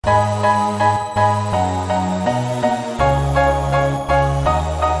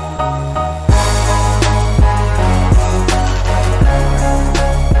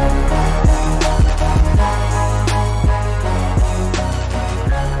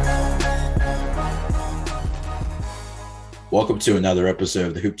Welcome to another episode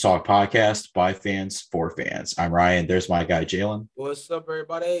of the Hoop Talk podcast by fans for fans. I'm Ryan. There's my guy, Jalen. What's up,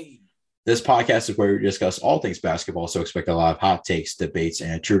 everybody? This podcast is where we discuss all things basketball, so expect a lot of hot takes, debates,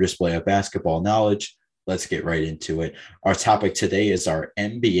 and a true display of basketball knowledge. Let's get right into it. Our topic today is our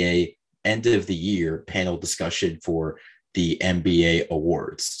NBA end of the year panel discussion for the NBA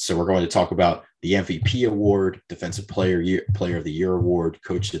awards. So we're going to talk about the MVP award, Defensive Player of the Year award,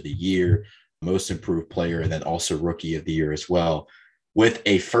 Coach of the Year, Most Improved Player, and then also Rookie of the Year as well. With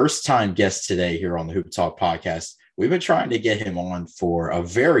a first-time guest today here on the Hoop Talk podcast. We've been trying to get him on for a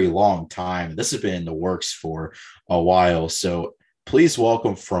very long time. This has been in the works for a while. So please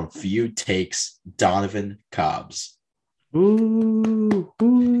welcome from Feud Takes, Donovan Cobbs. Ooh.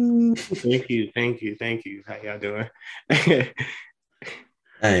 Thank you. How y'all doing? Hey,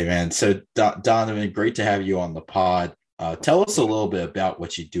 man. So, Donovan, great to have you on the pod. Tell us a little bit about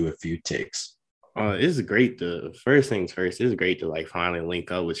what you do at Feud Takes. It's great first things first, it's great to like finally link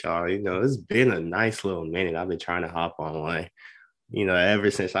up with y'all. It's been a nice little minute. I've been trying to hop on one,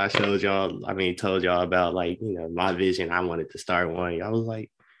 ever since I told y'all about my vision. I wanted to start one. I was like,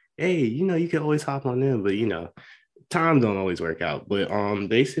 hey, you can always hop on them, but time don't always work out. But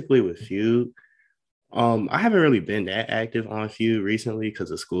basically with Feud, I haven't really been that active on Feud recently because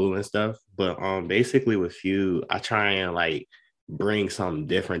of school and stuff. But basically with Feud, I try and bring something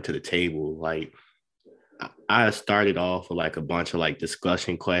different to the table. Like I started off with a bunch of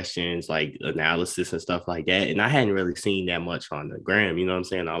discussion questions, analysis and stuff like that. And I hadn't really seen that much on the gram, you know what I'm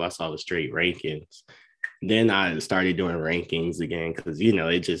saying? All I saw was straight rankings. Then I started doing rankings again because,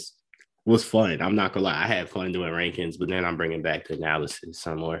 it just was fun. I'm not gonna lie, I had fun doing rankings, but then I'm bringing back the analysis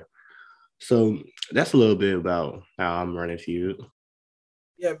somewhere. So that's a little bit about how I'm running Feud.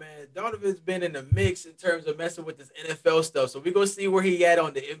 Yeah, man. Donovan's been in the mix in terms of messing with this NFL stuff. So we're going to see where he at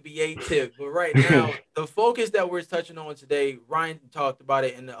on the NBA tip. But right now, the focus that we're touching on today, Ryan talked about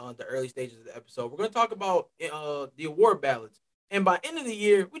it in the early stages of the episode. We're going to talk about the award ballots. And by end of the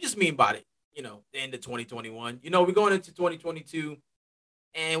year, we just mean by the end of 2021. We're going into 2022.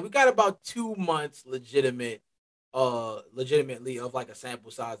 And we got about 2 months legitimately of a sample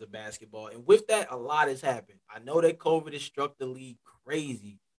size of basketball. And with that, a lot has happened. I know that COVID has struck the league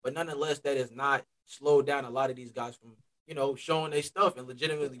crazy, but nonetheless, that has not slowed down a lot of these guys from, showing their stuff and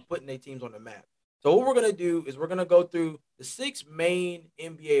legitimately putting their teams on the map. So what we're going to do is we're going to go through the 6 main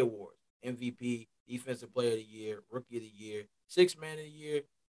NBA awards: MVP, Defensive Player of the Year, Rookie of the Year, Sixth Man of the Year,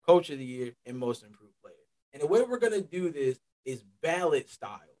 Coach of the Year, and Most Improved Player. And the way we're going to do this is ballot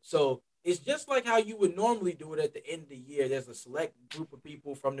style. So it's just like how you would normally do it at the end of the year. There's a select group of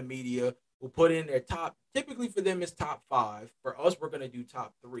people from the media who put in their top. Typically for them, it's top 5. For us, we're going to do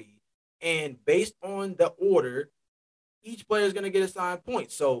top 3. And based on the order, each player is going to get assigned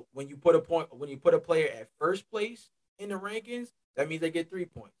points. So when you put a player at first place in the rankings, that means they get 3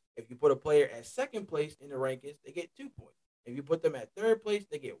 points. If you put a player at second place in the rankings, they get 2 points. If you put them at third place,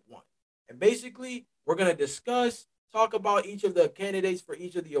 they get 1. And basically, we're going to talk about each of the candidates for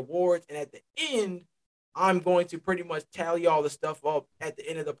each of the awards. And at the end, I'm going to pretty much tally all the stuff up at the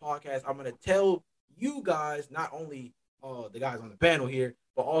end of the podcast. I'm going to tell you guys, not only the guys on the panel here,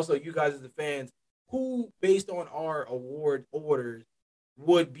 but also you guys as the fans, who, based on our award orders,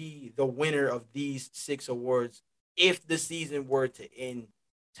 would be the winner of these 6 awards if the season were to end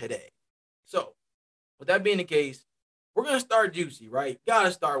today. So, with that being the case, we're going to start juicy, right? Got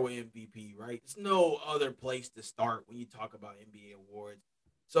to start with MVP, right? There's no other place to start when you talk about NBA awards.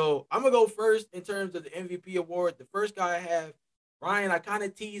 So I'm going to go first in terms of the MVP award. The first guy I have, Ryan, I kind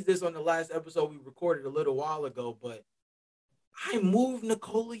of teased this on the last episode we recorded a little while ago, but I moved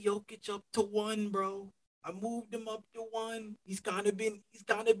Nikola Jokic up to 1, bro. I moved him up to 1. He's kind of been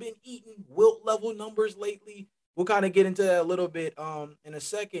eating Wilt level numbers lately. We'll kind of get into that a little bit in a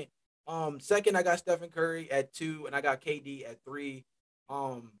second. Second, I got Stephen Curry at 2, and I got KD at 3.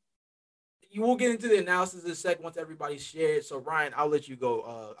 You will get into the analysis in a sec once everybody's shared. So Ryan, I'll let you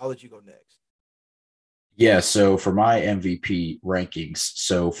go. I'll let you go next. Yeah. So for my MVP rankings,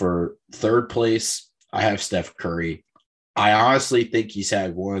 so for third place, I have Steph Curry. I honestly think he's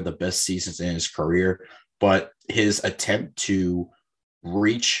had one of the best seasons in his career, but his attempt to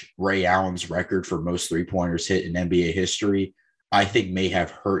reach Ray Allen's record for most three-pointers hit in NBA history, I think may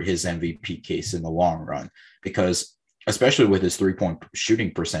have hurt his MVP case in the long run, because especially with his three-point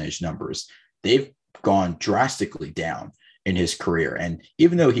shooting percentage numbers, they've gone drastically down in his career. And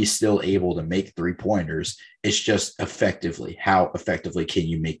even though he's still able to make three-pointers, it's just how effectively can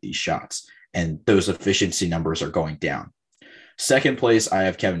you make these shots? And those efficiency numbers are going down. Second place, I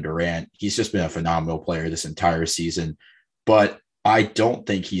have Kevin Durant. He's just been a phenomenal player this entire season, but I don't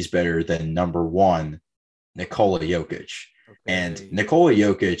think he's better than number 1, Nikola Jokic. And Okay. Nikola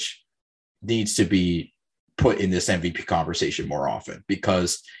Jokic needs to be put in this MVP conversation more often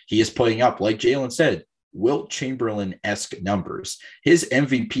because he is putting up, like Jalen said, Wilt Chamberlain-esque numbers. His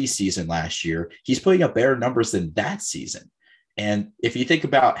MVP season last year, he's putting up better numbers than that season. And if you think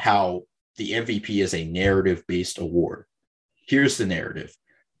about how the MVP is a narrative-based award, here's the narrative.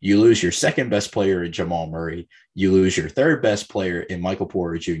 You lose your second best player in Jamal Murray. You lose your third best player in Michael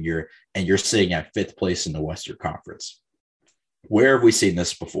Porter Jr., and you're sitting at fifth place in the Western Conference. Where have we seen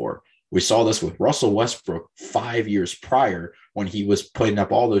this before? We saw this with Russell Westbrook 5 years prior when he was putting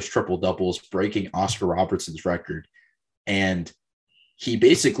up all those triple doubles, breaking Oscar Robertson's record. And he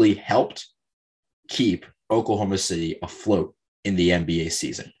basically helped keep Oklahoma City afloat in the NBA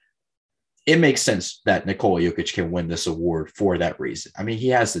season. It makes sense that Nikola Jokic can win this award for that reason. I mean, he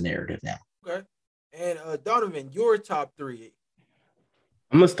has the narrative now. Okay. And Donovan, your top three.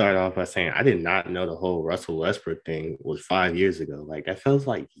 I'm gonna start off by saying I did not know the whole Russell Westbrook thing was 5 years ago. Like that feels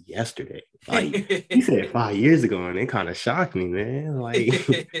like yesterday. Like he said 5 years ago, and it kind of shocked me, man.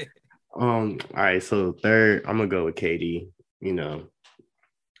 Like, all right. So third, I'm gonna go with KD. You know,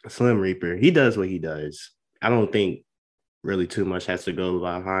 Slim Reaper. He does what he does. I don't think really too much has to go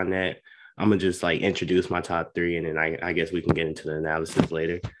behind that. I'm gonna just like introduce my top three, and then I guess we can get into the analysis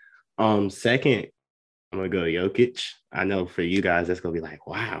later. Second, I'm gonna go Jokic. I know for you guys, that's gonna be like,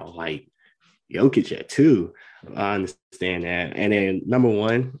 wow, like Jokic at two. I understand that. And then number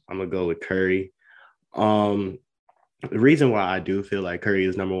one, I'm gonna go with Curry. Um, the reason why I do feel like Curry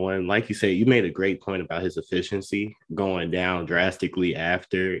is number one, like you said, you made a great point about his efficiency going down drastically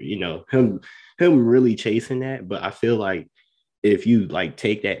after, him really chasing that. But I feel like if you like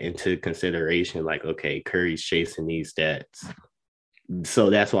take that into consideration, like, okay, Curry's chasing these stats. So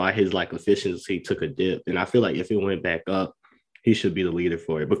that's why his like efficiency took a dip. And I feel like if it went back up, he should be the leader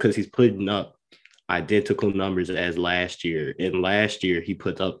for it because he's putting up identical numbers as last year. And last year he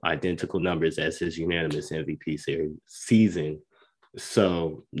put up identical numbers as his unanimous MVP season.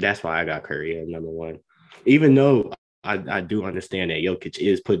 So that's why I got Curry at number one. Even though I do understand that Jokic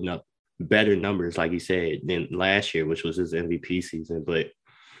is putting up better numbers, like you said, than last year, which was his MVP season. But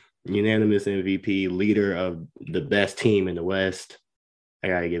unanimous MVP, leader of the best team in the West, I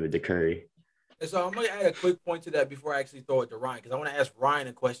got to give it to Curry. And so I'm going to add a quick point to that before I actually throw it to Ryan, because I want to ask Ryan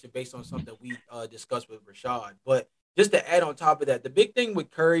a question based on something we discussed with Rashad. But just to add on top of that, the big thing with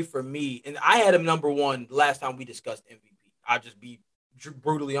Curry for me, and I had him number one last time we discussed MVP. I'll just be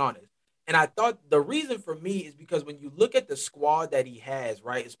brutally honest. And I thought the reason for me is because when you look at the squad that he has,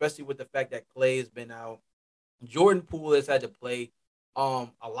 right, especially with the fact that Clay has been out, Jordan Poole has had to play a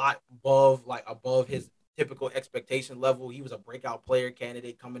lot above his typical expectation level. He was a breakout player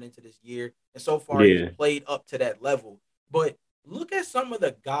candidate coming into this year, and so far he's played up to that level. But look at some of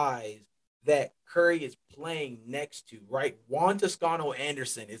the guys that Curry is playing next to, right? Juan Toscano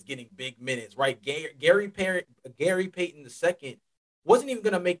Anderson is getting big minutes, right? Gary Payton II wasn't even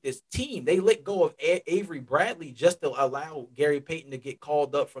going to make this team. They let go of Avery Bradley just to allow Gary Payton to get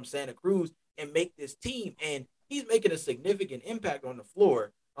called up from Santa Cruz and make this team. And he's making a significant impact on the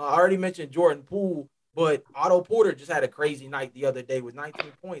floor. I already mentioned Jordan Poole, but Otto Porter just had a crazy night the other day with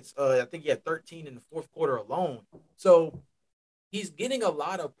 19 points. I think he had 13 in the fourth quarter alone. So he's getting a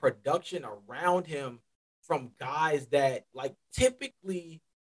lot of production around him from guys that like typically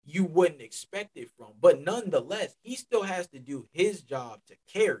you wouldn't expect it from. But nonetheless, he still has to do his job to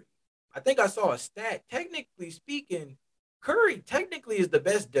carry. I think I saw a stat. Technically speaking, Curry technically is the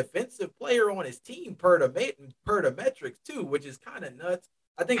best defensive player on his team per the metrics too, which is kind of nuts.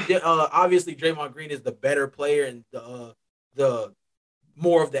 I think obviously Draymond Green is the better player and the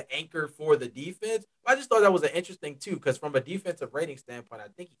more of the anchor for the defense. I just thought that was an interesting too, because from a defensive rating standpoint, I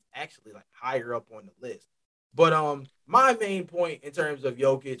think he's actually like higher up on the list. But my main point in terms of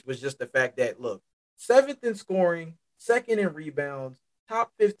Jokic was just the fact that look, seventh in scoring, second in rebounds,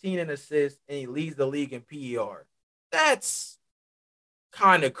 top 15 in assists, and he leads the league in PER. That's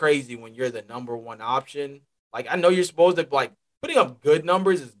kind of crazy when you're the number one option. Like I know you're supposed to like putting up good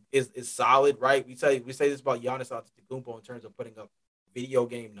numbers is solid, right? We say this about Giannis Antetokounmpo in terms of putting up video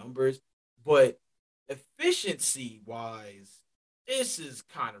game numbers, but efficiency wise, this is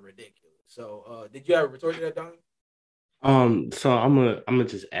kind of ridiculous. So, did you ever retort to that, Donnie? So I'm gonna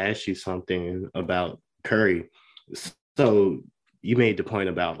just ask you something about Curry. So you made the point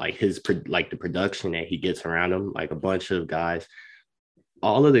about like the production that he gets around him, like a bunch of guys.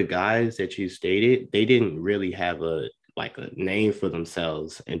 All of the guys that you stated, they didn't really have a name for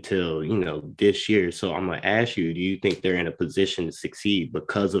themselves until this year. So I'm gonna ask you, do you think they're in a position to succeed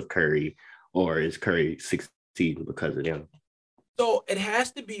because of Curry, or is Curry succeeding because of them? So it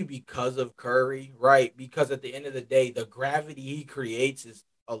has to be because of Curry, right? Because at the end of the day, the gravity he creates is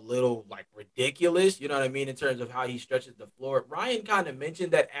a little like ridiculous. You know what I mean? In terms of how he stretches the floor. Ryan kind of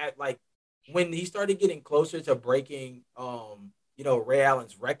mentioned that at like when he started getting closer to breaking Ray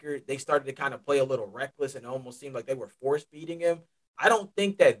Allen's record, they started to kind of play a little reckless and it almost seemed like they were force feeding him. I don't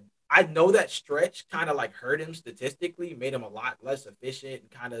think that I know that stretch kind of like hurt him statistically, made him a lot less efficient and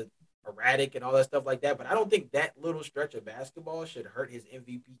kind of erratic and all that stuff like that. But I don't think that little stretch of basketball should hurt his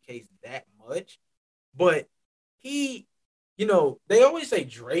MVP case that much. But he, they always say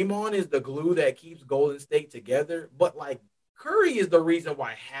Draymond is the glue that keeps Golden State together. But like Curry is the reason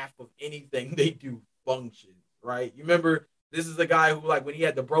why half of anything they do functions, right? You remember this is a guy who, like, when he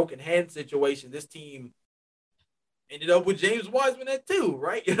had the broken hand situation, this team ended up with James Wiseman at 2,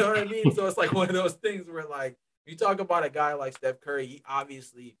 right? You know what I mean? So it's like one of those things where, like, you talk about a guy like Steph Curry, he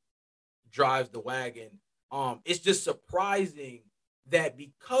obviously drives the wagon. It's just surprising that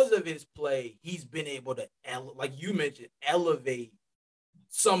because of his play, he's been able to, like you mentioned, elevate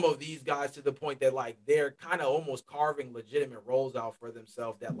some of these guys to the point that like they're kind of almost carving legitimate roles out for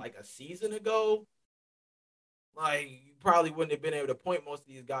themselves that like a season ago, like you probably wouldn't have been able to point most of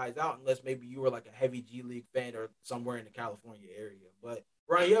these guys out unless maybe you were like a heavy G League fan or somewhere in the California area. But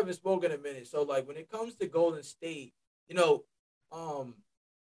Ryan, you haven't spoken a minute. So like when it comes to Golden State, um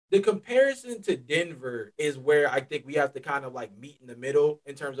the comparison to Denver is where I think we have to kind of like meet in the middle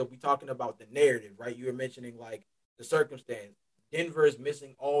in terms of we talking about the narrative, right? You were mentioning like the circumstance. Denver is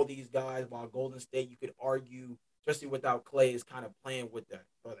missing all these guys while Golden State, you could argue, especially without Clay, is kind of playing with the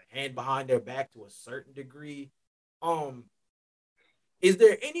hand behind their back to a certain degree. Um, is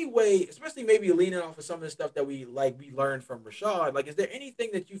there any way, especially maybe leaning off of some of the stuff that we learned from Rashad, like is there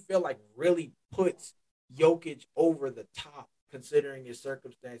anything that you feel like really puts Jokic over the top considering his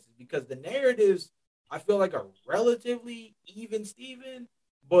circumstances? Because the narratives I feel like are relatively even Steven,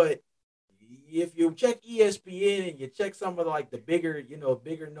 but if you check ESPN and you check some of like the bigger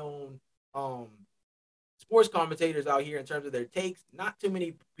known sports commentators out here in terms of their takes, not too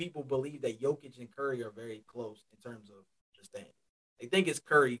many people believe that Jokic and Curry are very close in terms of the standing. They think it's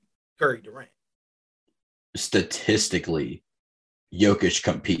Curry Durant. Statistically, Jokic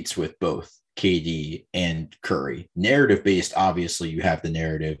competes with both KD and Curry. Narrative based, obviously, you have the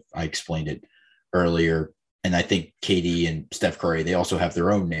narrative. I explained it earlier. And I think KD and Steph Curry, they also have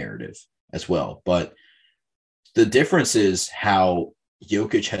their own narrative as well. But the difference is how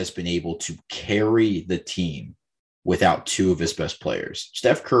Jokic has been able to carry the team without two of his best players.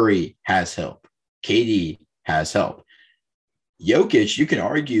 Steph Curry has help. KD has help. Jokic, you can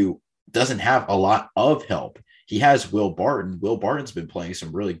argue, doesn't have a lot of help. He has Will Barton. Will Barton's been playing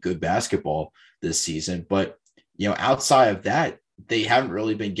some really good basketball this season, but outside of that, they haven't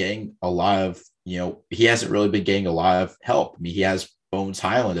really been getting a lot of, he hasn't really been getting a lot of help. I mean, he has Bones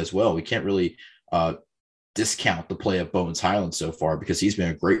Highland as well. We can't really discount the play of Bones Highland so far because he's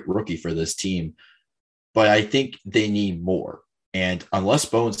been a great rookie for this team. But I think they need more. And unless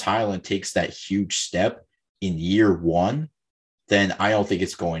Bones Highland takes that huge step in year one, then I don't think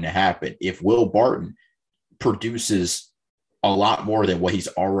it's going to happen. If Will Barton produces a lot more than what he's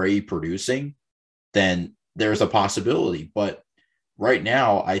already producing, then there's a possibility. But right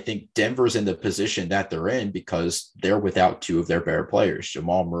now, I think Denver's in the position that they're in because they're without two of their better players,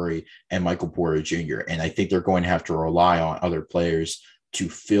 Jamal Murray and Michael Porter Jr. And I think they're going to have to rely on other players to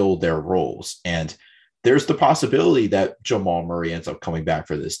fill their roles. And there's the possibility that Jamal Murray ends up coming back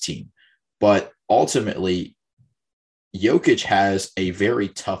for this team. But ultimately, Jokic has a very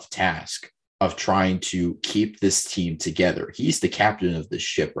tough task of trying to keep this team together. He's the captain of the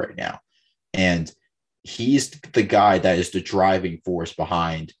ship right now. And he's the guy that is the driving force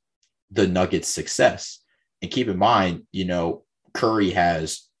behind the Nuggets' success. And keep in mind, Curry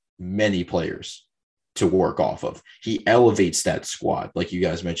has many players to work off of. He elevates that squad, like you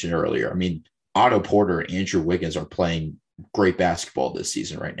guys mentioned earlier. I mean, Otto Porter and Andrew Wiggins are playing great basketball this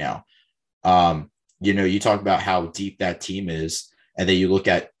season right now. You talk about how deep that team is, and then you look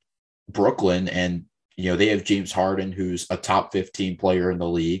at Brooklyn and, they have James Harden, who's a top 15 player in the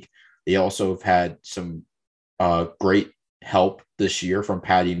league. They also have had some great help this year from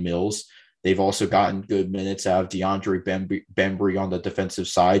Patty Mills. They've also gotten good minutes out of DeAndre Bembry on the defensive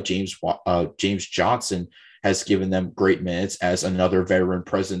side. James Johnson has given them great minutes as another veteran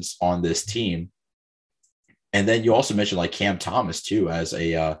presence on this team. And then you also mentioned like Cam Thomas too, as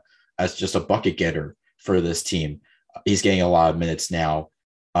just a bucket getter for this team. He's getting a lot of minutes now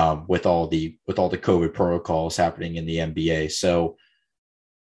with all the COVID protocols happening in the NBA. So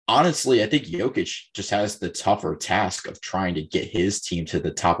honestly, I think Jokic just has the tougher task of trying to get his team to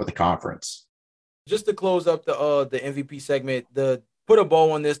the top of the conference. just to close up the MVP segment, the put a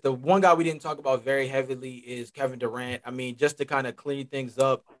bow on this. The one guy we didn't talk about very heavily is Kevin Durant. I mean, just to kind of clean things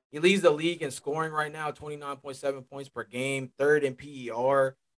up, he leads the league in scoring right now, 29.7 points per game, third in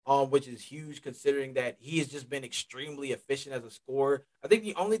PER, which is huge considering that he has just been extremely efficient as a scorer. I think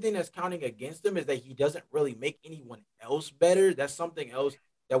the only thing that's counting against him is that he doesn't really make anyone else better. That's something else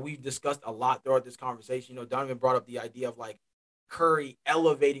that we've discussed a lot throughout this conversation. You know, Donovan brought up the idea of like Curry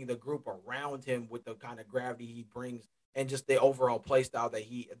elevating the group around him with the kind of gravity he brings and just the overall play style that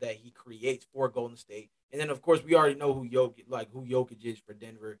he creates for Golden State. And then of course we already know who Jokic is for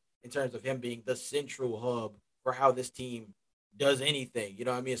Denver in terms of him being the central hub for how this team does anything. You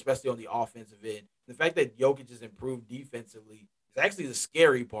know what I mean? Especially on the offensive end. The fact that Jokic has improved defensively is actually the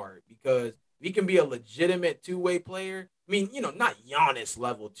scary part because if he can be a legitimate two-way player, I mean, not Giannis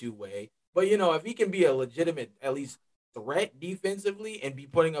level two-way, but if he can be a legitimate at least threat defensively and be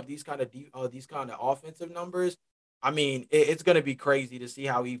putting up these kind of offensive numbers, I mean, it's going to be crazy to see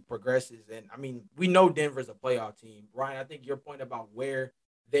how he progresses. And I mean, we know Denver's a playoff team, Ryan. I think your point about where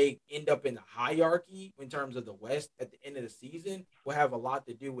they end up in the hierarchy in terms of the West at the end of the season will have a lot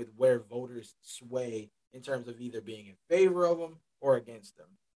to do with where voters sway in terms of either being in favor of them or against them.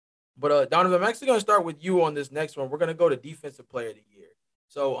 But Donovan, I'm actually going to start with you on this next one. We're going to go to Defensive Player of the Year.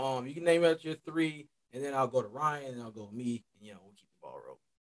 So you can name out your three, and then I'll go to Ryan, and I'll go me, and we'll keep the ball rolling.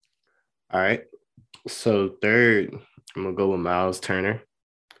 All right. So third, I'm gonna go with Miles Turner.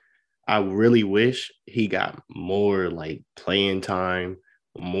 I really wish he got more like playing time,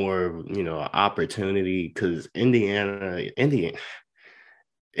 more opportunity because Indiana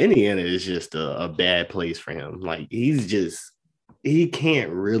is just a bad place for him. Like he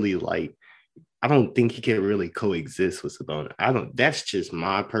can't really like. I don't think he can really coexist with Sabonis. That's just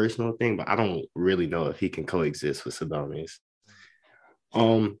my personal thing, but I don't really know if he can coexist with Sabonis.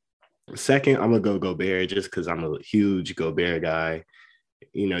 Second, I'm gonna go Gobert just because I'm a huge Gobert guy.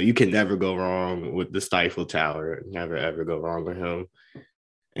 You can never go wrong with the Stifle Tower. Never ever go wrong with him.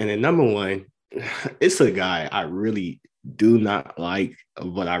 And then number one, it's a guy I really do not like,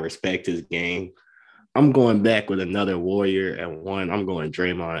 but I respect his game. I'm going back with another Warrior at one. I'm going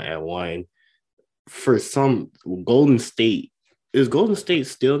Draymond at one. For some Golden State, is Golden State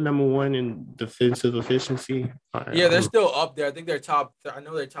still number one in defensive efficiency? Yeah, they're still up there. I think they're top. I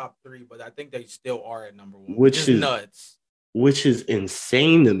know they're top three, but I think they still are at number one, which is nuts. Which is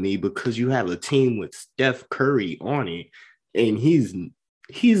insane to me because you have a team with Steph Curry on it, and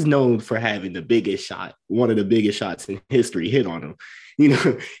he's known for having the biggest shot, one of the biggest shots in history hit on him.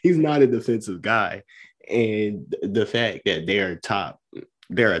 He's not a defensive guy, and the fact that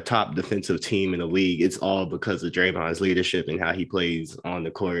they're a top defensive team in the league, it's all because of Draymond's leadership and how he plays on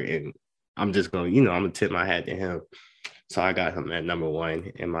the court. And I'm just going, I'm gonna tip my hat to him. So I got him at number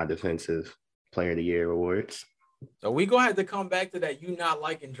one in my defensive player of the year awards. So we gonna have to come back to that. You not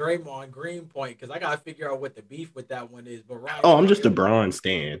liking Draymond Green point because I gotta figure out what the beef with that one is. But Ryan, I'm just a Bron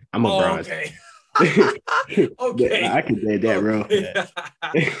stan. I'm a Bron. Okay. Okay, I can say that real fast.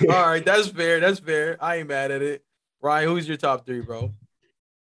 All right, that's fair. That's fair. I ain't mad at it. Ryan, who's your top three, bro?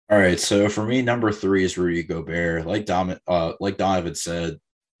 All right, so for me, number three is Rudy Gobert. Like Donovan said,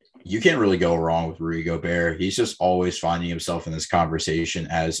 you can't really go wrong with Rudy Gobert. He's just always finding himself in this conversation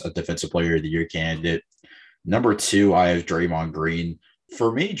as a Defensive Player of the Year candidate. Number two, I have Draymond Green.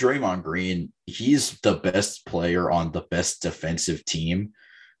 For me, Draymond Green, he's the best player on the best defensive team.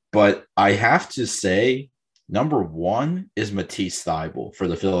 But I have to say, number one is Matisse Thybulle for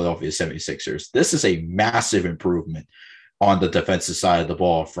the Philadelphia 76ers. This is a massive improvement on the defensive side of the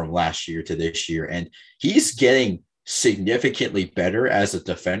ball from last year to this year. And he's getting significantly better as a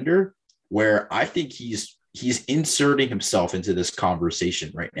defender, where I think he's inserting himself into this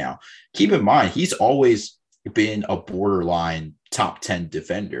conversation right now. Keep in mind, he's always been a borderline top 10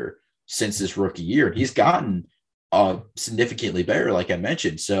 defender since his rookie year. He's gotten significantly better, like I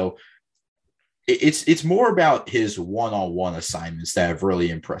mentioned. So it's more about his one-on-one assignments that have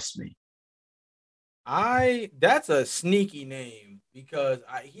really impressed me. That's a sneaky name because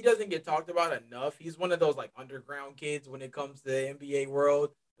he doesn't get talked about enough. He's one of those like underground kids when it comes to the NBA world.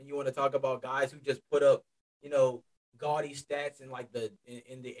 When you want to talk about guys who just put up, gaudy stats in like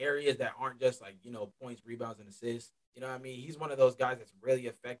in the areas that aren't just like, points, rebounds, and assists. You know what I mean? He's one of those guys that's really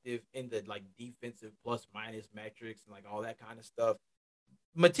effective in the like defensive plus minus metrics and like all that kind of stuff.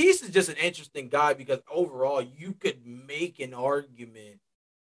 Matisse is just an interesting guy because overall you could make an argument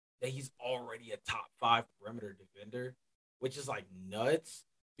that he's already a top 5 perimeter defender, which is like nuts.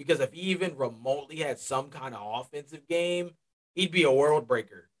 Because if he even remotely had some kind of offensive game, he'd be a world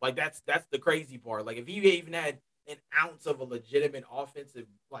breaker. Like that's the crazy part. Like if he even had an ounce of a legitimate offensive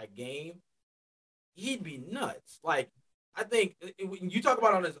like game, he'd be nuts. Like, I think when you talk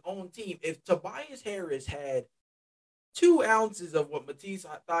about on his own team, if Tobias Harris had 2 ounces of what Matisse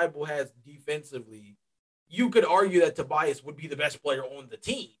Thybulle has defensively, you could argue that Tobias would be the best player on the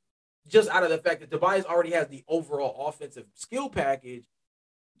team, just out of the fact that Tobias already has the overall offensive skill package,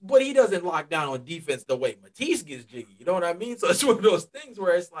 but he doesn't lock down on defense the way Matisse gets jiggy. You know what I mean? So it's one of those things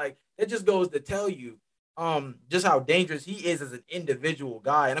where it's like, it just goes to tell you just how dangerous he is as an individual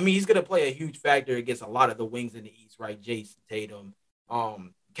guy. And I mean, he's going to play a huge factor against a lot of the wings in the East, right? Jason Tatum,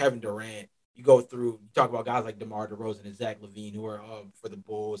 Kevin Durant. You go through, you talk about guys like DeMar DeRozan and Zach LaVine who are for the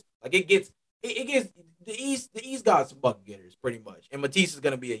Bulls. Like it gets the East got some bucket getters pretty much, and Matisse is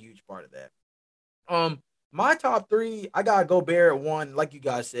going to be a huge part of that. My top three, I got Gobert at 1, like you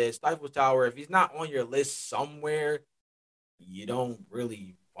guys said, Stifle Tower. If he's not on your list somewhere, you don't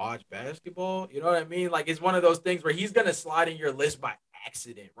really watch basketball. You know what I mean? Like it's one of those things where he's gonna slide in your list by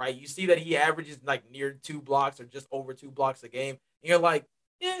accident, right? You see that he averages like near 2 blocks or just over 2 blocks a game, and you're like,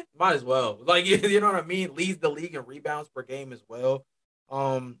 yeah, might as well. Like you know what I mean? Leads the league in rebounds per game as well.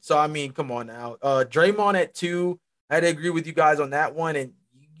 So I mean, come on now. Draymond at 2. I had to agree with you guys on that one, and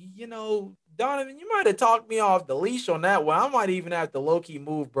you know, Donovan, you might have talked me off the leash on that one. I might even have to low key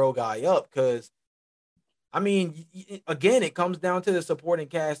move bro guy up because I mean, again, it comes down to the supporting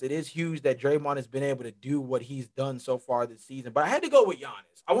cast. It is huge that Draymond has been able to do what he's done so far this season. But I had to go with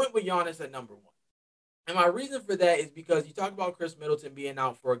Giannis. I went with Giannis at number 1. And my reason for that is because you talk about Chris Middleton being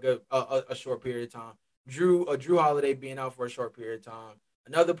out for a short period of time, Drew Holiday being out for a short period of time,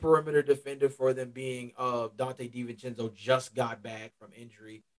 another perimeter defender for them being Dante DiVincenzo just got back from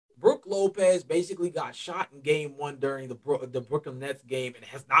injury. Brook Lopez basically got shot in game 1 during the Brooklyn Nets game and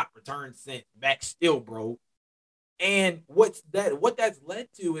has not returned since. Back still, bro. And what that's led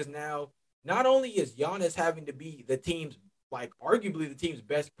to is now not only is Giannis having to be the team's like arguably the team's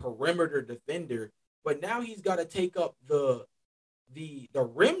best perimeter defender, but now he's got to take up the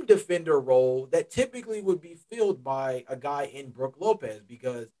rim defender role that typically would be filled by a guy in Brook Lopez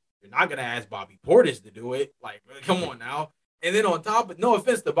because you're not gonna ask Bobby Portis to do it. Like, come on now. And then on top of no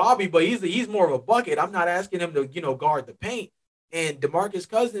offense to Bobby, but he's more of a bucket. I'm not asking him to guard the paint. And DeMarcus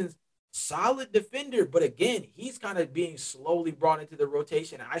Cousins, solid defender, but again, he's kind of being slowly brought into the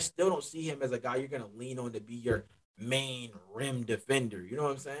rotation. I still don't see him as a guy you're gonna lean on to be your main rim defender. You know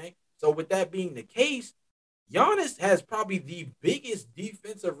what I'm saying? So with that being the case, Giannis has probably the biggest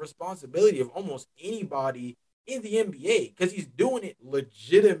defensive responsibility of almost anybody in the NBA because he's doing it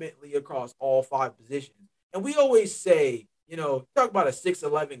legitimately across all 5 positions. And we always say, talk about a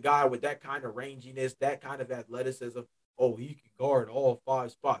 6'11" guy with that kind of ranginess, that kind of athleticism. Oh, he can guard all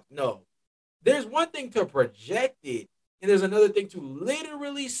 5 spots. No. There's one thing to project it, and there's another thing to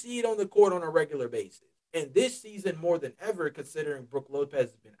literally see it on the court on a regular basis. And this season, more than ever, considering Brook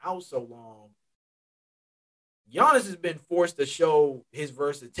Lopez has been out so long, Giannis has been forced to show his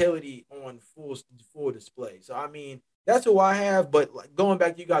versatility on full display. So, I mean, that's who I have. But like, going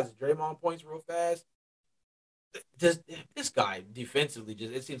back to you guys' Draymond points real fast, this guy defensively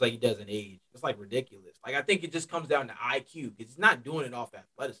it seems like he doesn't age. It's like ridiculous. Like I think it just comes down to IQ because he's not doing it off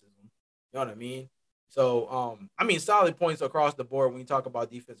athleticism. You know what I mean? So I mean solid points across the board when you talk about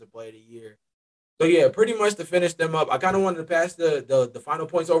defensive player of the year. So yeah, pretty much to finish them up, I kind of wanted to pass the final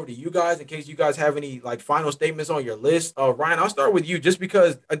points over to you guys in case you guys have any like final statements on your list. Ryan, I'll start with you just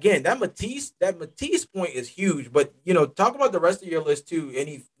because again that Matisse point is huge. But talk about the rest of your list too.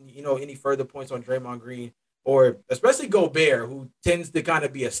 Any further points on Draymond Green or especially Gobert, who tends to kind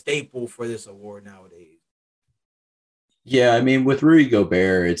of be a staple for this award nowadays. Yeah, I mean, with Rudy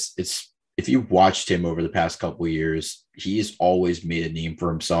Gobert, it's if you've watched him over the past couple of years, he's always made a name for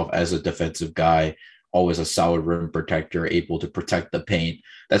himself as a defensive guy, always a solid rim protector, able to protect the paint.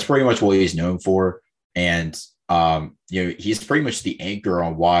 That's pretty much what he's known for. And he's pretty much the anchor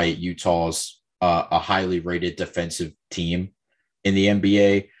on why Utah's a highly rated defensive team in the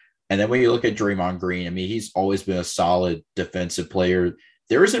NBA. And then when you look at Draymond Green, I mean, he's always been a solid defensive player.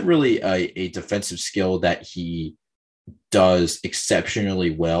 There isn't really a defensive skill that he does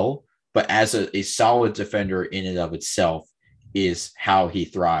exceptionally well, but as a solid defender in and of itself is how he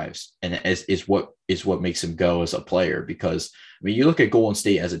thrives and is what makes him go as a player. Because I mean, you look at Golden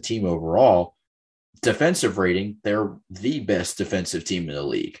State as a team overall, defensive rating, they're the best defensive team in the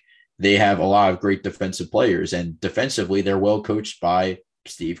league. They have a lot of great defensive players, and defensively, they're well coached by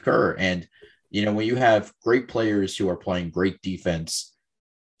Steve Kerr. And, when you have great players who are playing great defense,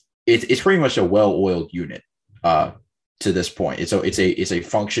 it's pretty much a well-oiled unit to this point. It's a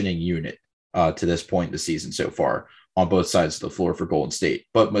functioning unit to this point in the season so far on both sides of the floor for Golden State.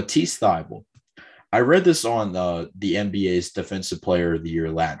 But Matisse Thybulle, I read this on the NBA's Defensive Player of the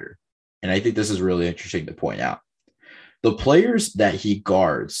Year ladder. and I think this is really interesting to point out. The players that he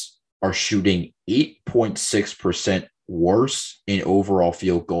guards are shooting 8.6% worse in overall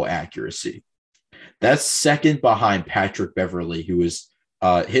field goal accuracy. That's second behind Patrick Beverly, who is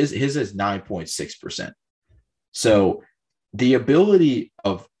his is 9.6%. So the ability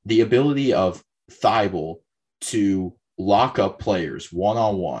of Thibault to lock up players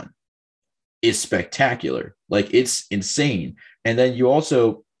one-on-one is spectacular. Like, it's insane. And then you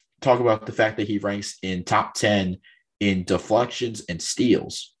also talk about the fact that he ranks in top 10 in deflections and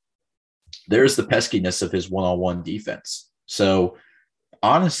steals. There's the peskiness of his one-on-one defense. So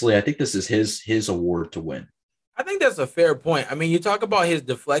honestly, I think this is his award to win. I think that's a fair point. I mean, you talk about his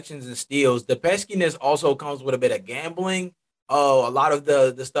deflections and steals. The peskiness also comes with a bit of gambling. Oh, a lot of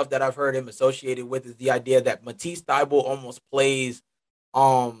the stuff that I've heard him associated with is the idea that Matisse Thybulle almost plays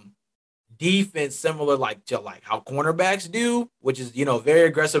um defense similar like to like how cornerbacks do, which is very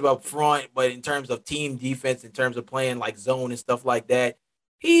aggressive up front, but in terms of team defense, in terms of playing like zone and stuff like that,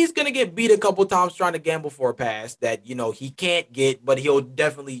 he's gonna get beat a couple times trying to gamble for a pass that he can't get, but he'll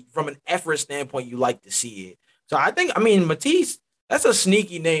definitely, from an effort standpoint, you like to see it. So I mean, Matisse, that's a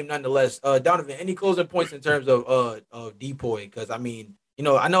sneaky name nonetheless. Donovan, any closing points in terms of Depoy? Because I mean,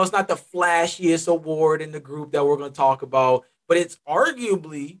 I know it's not the flashiest award in the group that we're going to talk about, but it's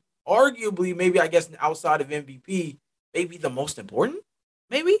arguably, maybe I guess outside of MVP, maybe the most important.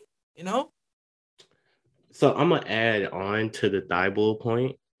 Maybe. So I'm gonna add on to the Thibault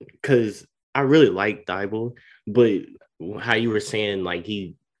point because I really like Thibault, but how you were saying like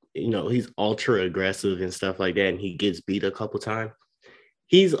he's ultra aggressive and stuff like that, and he gets beat a couple times.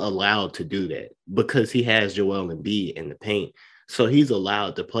 He's allowed to do that because he has Joel Embiid in the paint, so he's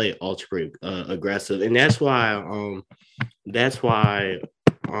allowed to play ultra aggressive, and that's why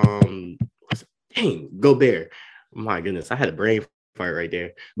dang, Gobert. My goodness, I had a brain fart right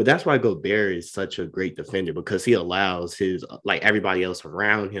there. But that's why Gobert is such a great defender, because he allows his like everybody else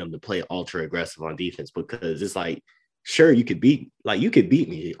around him to play ultra aggressive on defense, because it's like, sure, you could beat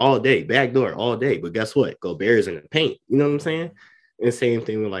me all day, backdoor all day, but guess what? Gobert is in the paint. You know what I'm saying? And same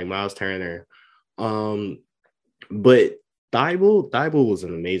thing with like Miles Turner. But Thibault was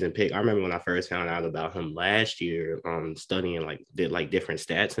an amazing pick. I remember when I first found out about him last year, studying did different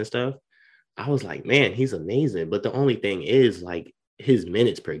stats and stuff. I was like, man, he's amazing. But the only thing is like his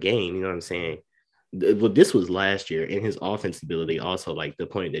minutes per game, you know what I'm saying? Well, this was last year, and his offense ability also, like the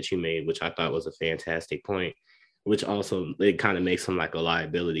point that you made, which I thought was a fantastic point, which also it kind of makes him like a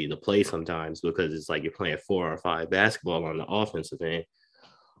liability to play sometimes, because it's like you're playing 4 or 5 basketball on the offensive end.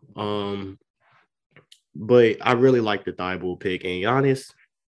 But I really like the Thibault pick, and Giannis.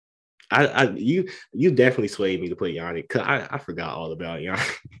 You definitely swayed me to put Giannis, because I forgot all about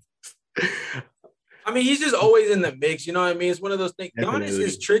Giannis. I mean, he's just always in the mix. You know what I mean? It's one of those things. Definitely. Giannis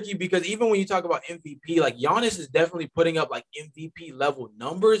is tricky because even when you talk about MVP, like Giannis is definitely putting up like MVP level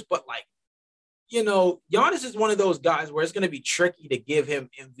numbers, but like, Giannis is one of those guys where it's going to be tricky to give him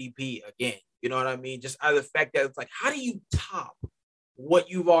MVP again. You know what I mean? Just out of the fact that it's like, how do you top what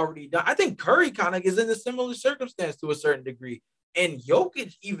you've already done? I think Curry kind of is in a similar circumstance to a certain degree. And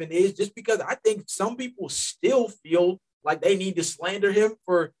Jokic even is, just because I think some people still feel like they need to slander him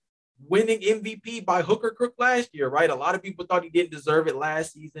for winning MVP by hook or crook last year, right? A lot of people thought he didn't deserve it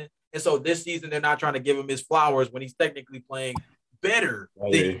last season. And so this season, they're not trying to give him his flowers when he's technically playing better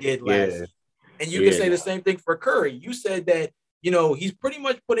than he did last season. And you can say the same thing for Curry. You said that, he's pretty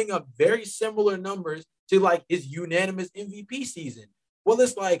much putting up very similar numbers to like his unanimous MVP season. Well,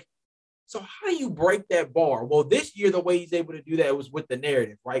 it's like, so how do you break that bar? Well, this year, the way he's able to do that was with the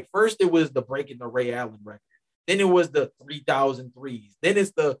narrative, right? First, it was the breaking the Ray Allen record. Then it was the 3,000 threes. Then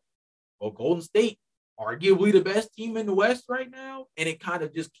it's Golden State, arguably the best team in the West right now. And it kind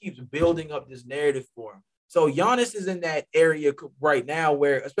of just keeps building up this narrative for him. So Giannis is in that area right now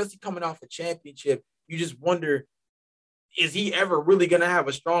where, especially coming off a championship, you just wonder, is he ever really going to have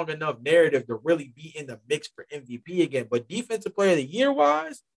a strong enough narrative to really be in the mix for MVP again? But defensive player of the year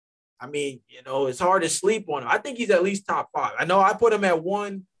wise, I mean, it's hard to sleep on him. I think he's at least top 5. I know I put him at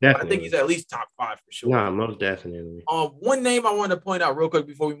 1. Definitely. I think he's at least top 5 for sure. No, most definitely. One name I want to point out real quick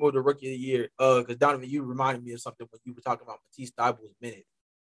before we move to Rookie of the Year, because Donovan, you reminded me of something when you were talking about Matisse Thybulle's minutes.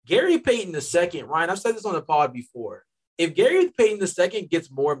 Gary Payton II, Ryan, I've said this on the pod before. If Gary Payton II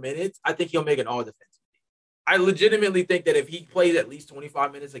gets more minutes, I think he'll make an all-defensive team. I legitimately think that if he plays at least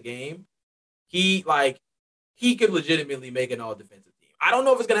 25 minutes a game, he could legitimately make an all-defensive team. I don't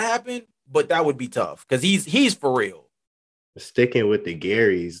know if it's going to happen, but that would be tough because he's for real. Sticking with the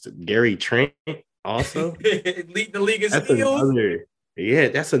Garys, Gary Trent also leading the league in steals. Yeah,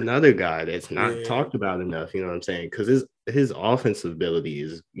 that's another guy that's not Yeah. talked about enough. You know what I'm saying? Because his offensive ability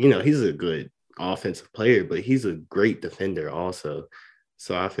is, he's a good offensive player, but he's a great defender also.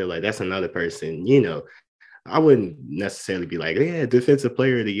 So I feel like that's another person. I wouldn't necessarily be like, yeah, defensive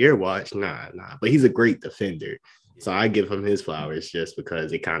player of the year watch. Nah. But he's a great defender. So I give him his flowers just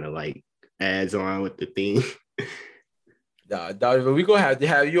because it kind of like adds on with the theme. Nah, Donovan, we gonna have to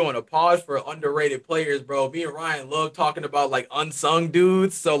have you on a pod for underrated players, bro. Me and Ryan love talking about like unsung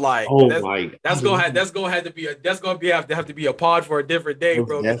dudes. So like Oh that's my, I that's gonna have love that's gonna have to be a that's gonna be have to be a pod for a different day, most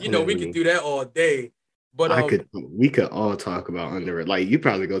bro. Because we could definitely. do that all day. But We could all talk about under. Like you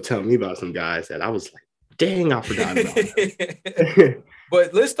probably go tell me about some guys that I was like, dang, I forgot about them.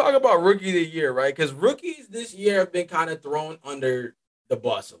 but let's talk about rookie of the year, right? Because rookies this year have been kind of thrown under the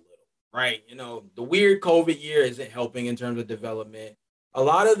bus a little, right? The weird COVID year isn't helping in terms of development. A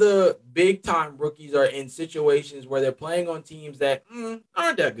lot of the big time rookies are in situations where they're playing on teams that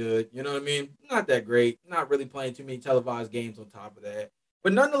aren't that good. You know what I mean? Not that great. Not really playing too many televised games on top of that.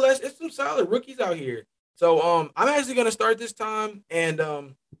 But nonetheless, it's some solid rookies out here. So I'm actually gonna start this time, and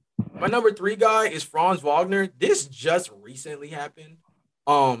my number 3 guy is Franz Wagner. This just recently happened.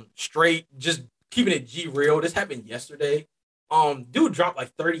 Straight, just keeping it G real. This happened yesterday. Dude dropped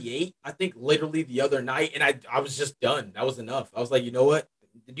like 38, I think literally the other night, and I was just done. That was enough. I was like, you know what?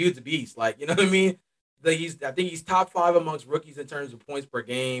 The dude's a beast. Like, you know what I mean? Like I think he's top 5 amongst rookies in terms of points per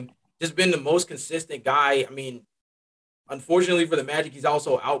game. Just been the most consistent guy. I mean, unfortunately for the Magic, he's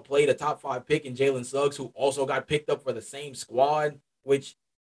also outplayed a top 5 pick in Jalen Suggs, who also got picked up for the same squad, which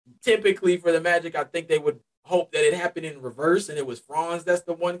typically for the Magic, I think they would hope that it happened in reverse, and it was Franz that's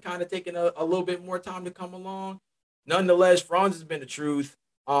the one kind of taking a little bit more time to come along. Nonetheless, Franz has been the truth.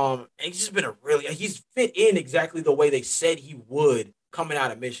 And he's just been he's fit in exactly the way they said he would coming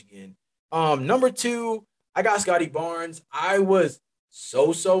out of Michigan. Number 2, I got Scotty Barnes. I was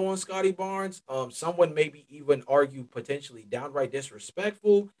so on Scotty Barnes. Someone maybe even argue potentially downright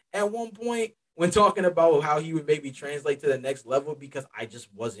disrespectful at one point when talking about how he would maybe translate to the next level because I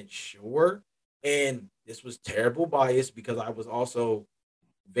just wasn't sure. And this was terrible bias because I was also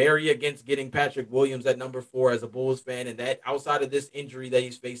very against getting Patrick Williams at number 4 as a Bulls fan. And that outside of this injury that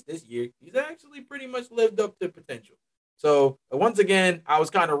he's faced this year, he's actually pretty much lived up to potential. So once again, I was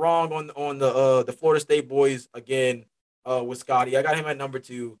kind of wrong on the Florida State boys again with Scotty. I got him at number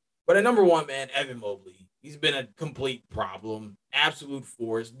 2. But at number 1, man, Evan Mobley. He's been a complete problem. Absolute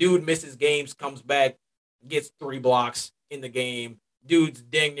force. Dude misses games, comes back, gets 3 blocks in the game. Dude's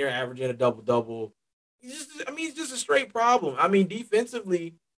dang near averaging a double-double. He's just a straight problem. I mean,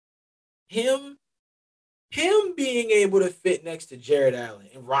 defensively, him being able to fit next to Jared Allen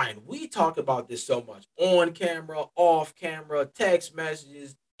and Ryan, we talk about this so much on camera, off camera, text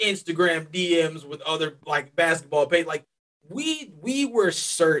messages, Instagram DMs with other like basketball page. Like we were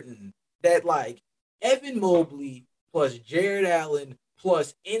certain that like Evan Mobley plus Jared Allen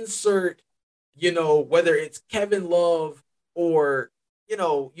plus insert, whether it's Kevin Love or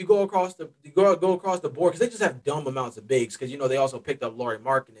you go across the board because they just have dumb amounts of bigs because they also picked up Laurie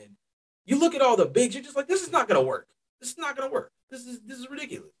Markkinen. You look at all the bigs, you're just like, this is not gonna work. This is not gonna work. This is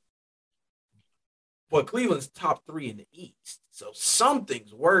ridiculous. But Cleveland's top 3 in the East, so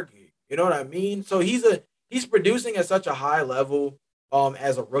something's working. You know what I mean? So he's producing at such a high level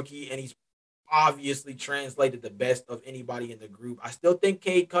as a rookie, and he's obviously translated the best of anybody in the group. I still think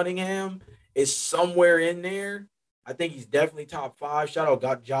Cade Cunningham is somewhere in there. I think he's definitely top 5. Shout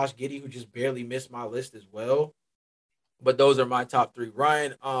out Josh Giddey, who just barely missed my list as well. But those are my top 3.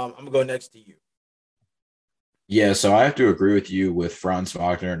 Ryan, I'm gonna go next to you. Yeah, so I have to agree with you with Franz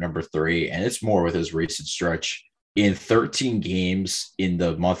Wagner number 3, and it's more with his recent stretch. In 13 games in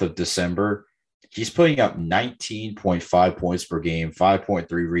the month of December, he's putting up 19.5 points per game, 5.3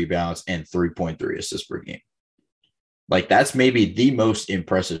 rebounds, and 3.3 assists per game. Like that's maybe the most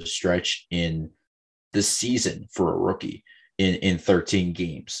impressive stretch in the season for a rookie in 13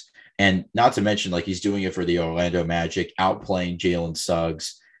 games. And not to mention, like he's doing it for the Orlando Magic, outplaying Jalen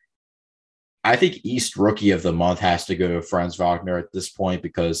Suggs. I think East Rookie of the Month has to go to Franz Wagner at this point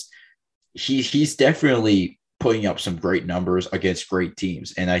because he's definitely putting up some great numbers against great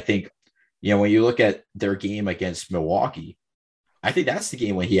teams. And I think, when you look at their game against Milwaukee, I think that's the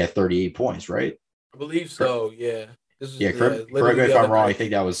game when he had 38 points, right? I believe so, yeah. Correct me if I'm wrong. I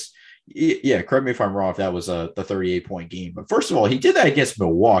think that was correct me if I'm wrong if that was the 38-point game. But first of all, he did that against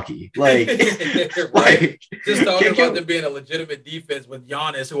Milwaukee. Like, right. Like, just talking about them being a legitimate defense with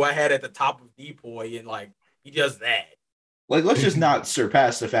Giannis, who I had at the top of Depoy, and like he does that. Like, let's just not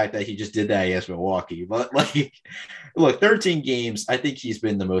surpass the fact that he just did that against Milwaukee. But like, look, 13 games. I think he's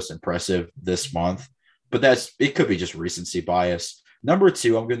been the most impressive this month. But it could be just recency bias. Number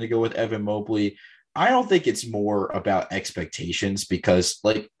two, I'm going to go with Evan Mobley. I don't think it's more about expectations because,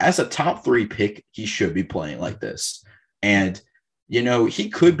 like, as a top 3 pick, he should be playing like this. And, he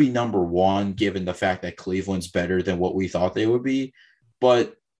could be number one given the fact that Cleveland's better than what we thought they would be.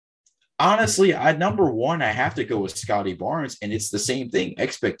 But honestly, number one, I have to go with Scotty Barnes, and it's the same thing.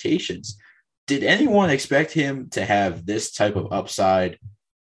 Expectations. Did anyone expect him to have this type of upside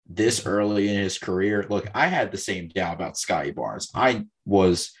this early in his career? Look, I had the same doubt about Scotty Barnes. I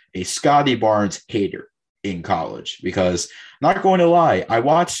was a Scotty Barnes hater in college because, not going to lie, I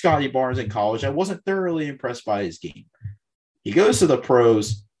watched Scotty Barnes in college. I wasn't thoroughly impressed by his game. He goes to the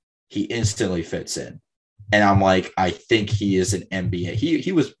pros, he instantly fits in. And I'm like, I think he is an NBA.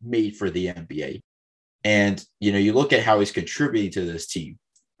 He was made for the NBA. And, you look at how he's contributing to this team.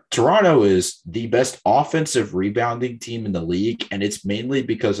 Toronto is the best offensive rebounding team in the league, and it's mainly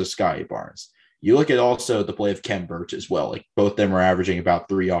because of Scotty Barnes. You look at also the play of Ken Burch as well. Like, both of them are averaging about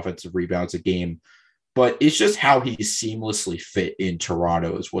 3 offensive rebounds a game. But it's just how he's seamlessly fit in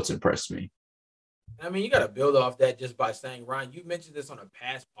Toronto is what's impressed me. I mean, you got to build off that just by saying, Ryan, you mentioned this on a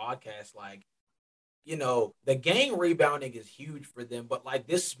past podcast, like, the gang rebounding is huge for them, but like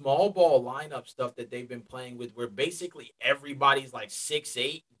this small ball lineup stuff that they've been playing with, where basically everybody's like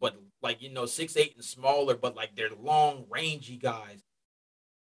 6'8", but like, 6'8" and smaller, but like they're long, rangy guys.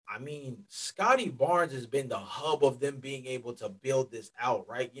 I mean, Scotty Barnes has been the hub of them being able to build this out,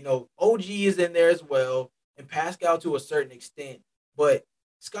 right? OG is in there as well, and Pascal to a certain extent, but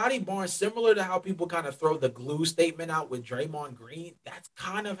Scotty Barnes, similar to how people kind of throw the glue statement out with Draymond Green, that's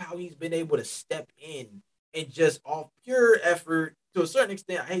kind of how he's been able to step in and just off pure effort to a certain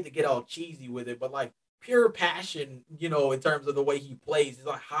extent. I hate to get all cheesy with it, but like pure passion, in terms of the way he plays. He's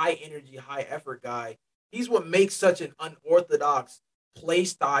a high energy, high effort guy. He's what makes such an unorthodox play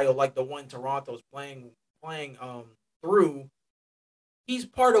style like the one Toronto's playing through. He's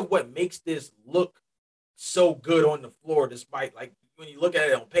part of what makes this look so good on the floor, despite like when you look at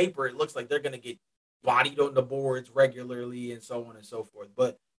it on paper, it looks like they're going to get bodied on the boards regularly and so on and so forth.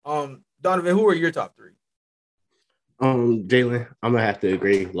 But Donovan, who are your top 3? Jalen, I'm gonna have to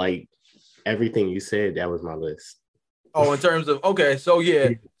agree. Like everything you said, that was my list. Oh, in terms of okay, so yeah,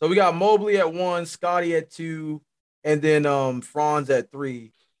 so we got Mobley at 1, Scotty at 2, and then Franz at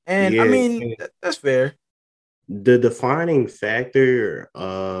 3. And yeah, I mean that's fair. The defining factor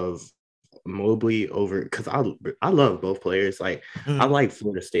of Mobley over, because I love both players. Like I like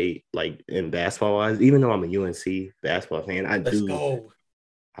Florida State, like in basketball wise, even though I'm a UNC basketball fan. Let's go.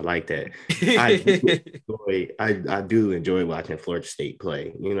 I like that. I do enjoy watching Florida State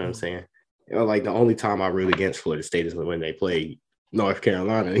play. You know what I'm saying? Like the only time I root against Florida State is when they play North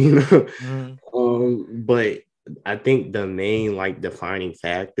Carolina. But I think the main like defining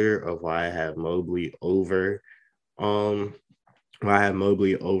factor of why I have Mobley over Barnes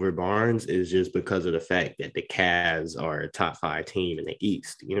is just because of the fact that the Cavs are a top 5 team in the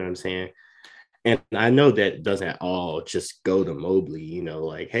East. You know what I'm saying? And I know that doesn't all just go to Mobley,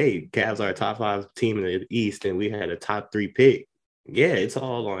 like, hey, Cavs are a top 5 team in the East and we had a top 3 pick. Yeah, it's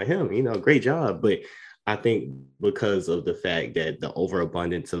all on him, great job. But I think because of the fact that the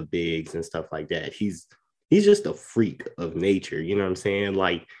overabundance of bigs and stuff like that, he's just a freak of nature. You know what I'm saying?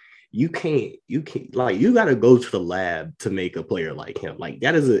 Like, you can't like, you got to go to the lab to make a player like him. Like,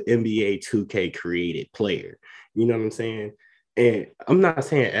 that is an NBA 2K created player. You know what I'm saying? And I'm not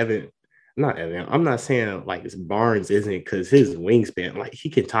saying I'm not saying like Barnes isn't, because his wingspan, like he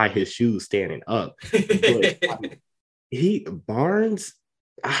can tie his shoes standing up. But Barnes,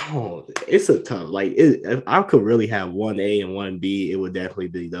 it's a tough, like if I could really have 1A and 1B, it would definitely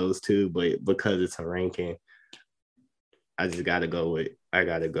be those two. But because it's a ranking, I gotta go with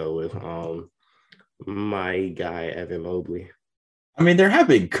my guy, Evan Mobley. I mean, there have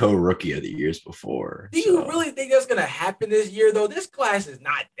been co-rookie of the years before. Do you really think that's gonna happen this year, though? This class is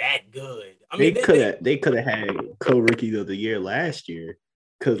not that good. I mean, they could have had co-rookie of the year last year,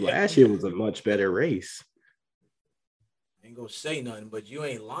 because last year was a much better race. I ain't gonna say nothing, but you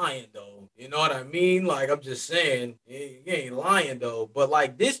ain't lying though. You know what I mean? Like, I'm just saying, you ain't lying though. But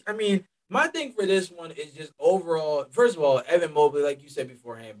like this, I mean, my thing for this one is just overall. First of all, Evan Mobley, like you said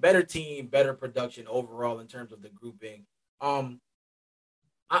beforehand, better team, better production overall in terms of the grouping.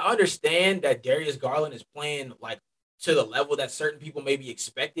 I understand that Darius Garland is playing like to the level that certain people maybe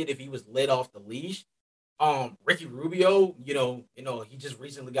expected if he was let off the leash. Ricky Rubio, he just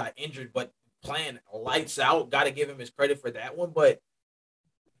recently got injured, but playing lights out. Got to give him his credit for that one. But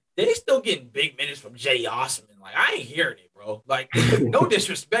they still getting big minutes from Jay Osman. Like, I ain't hearing it, bro. Like, no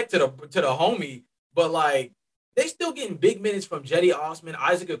disrespect to the homie, but like, they still getting big minutes from Jetty Osman.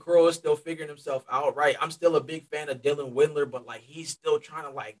 Isaac Okoro is still figuring himself out, right? I'm still a big fan of Dylan Windler, but like he's still trying to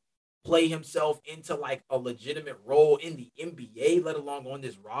like play himself into like a legitimate role in the NBA, let alone on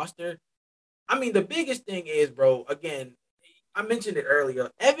this roster. I mean, the biggest thing is, bro, again, I mentioned it earlier.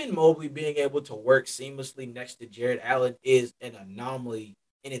 Evan Mobley being able to work seamlessly next to Jared Allen is an anomaly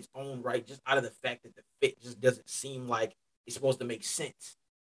in its own right, just out of the fact that the fit just doesn't seem like it's supposed to make sense.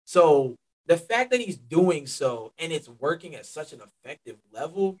 So the fact that he's doing so and it's working at such an effective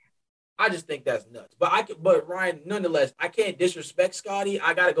level, I just think that's nuts. But Ryan, nonetheless, I can't disrespect Scotty.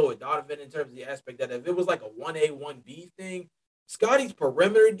 I gotta go with Donovan in terms of the aspect that if it was like a 1A, 1B thing, Scotty's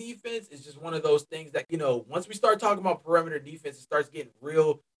perimeter defense is just one of those things that, once we start talking about perimeter defense, it starts getting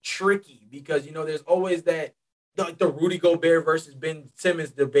real tricky because, there's always that like the Rudy Gobert versus Ben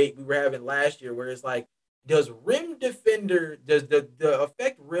Simmons debate we were having last year, where it's like, does the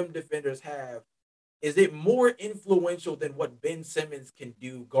effect rim defenders have, is it more influential than what Ben Simmons can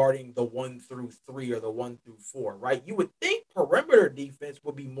do guarding the 1 through 3 or the 1 through 4, right? You would think perimeter defense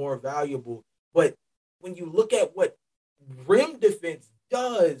would be more valuable, but when you look at what rim defense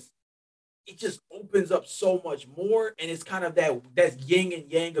does, it just opens up so much more, and it's kind of that's yin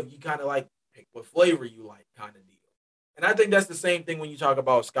and yang of you kind of like pick what flavor you like kind of deal. And I think that's the same thing when you talk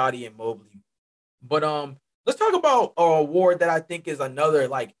about Scotty and Mobley. But let's talk about an award that I think is another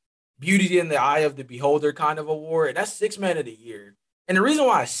like beauty in the eye of the beholder kind of award, and that's Six Man of the Year. And the reason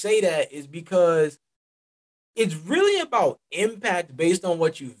why I say that is because it's really about impact based on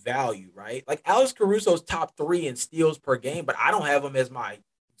what you value, right? Like Alex Caruso's top 3 in steals per game, but I don't have him as my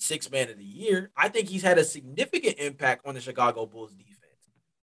Six Man of the Year. I think he's had a significant impact on the Chicago Bulls defense.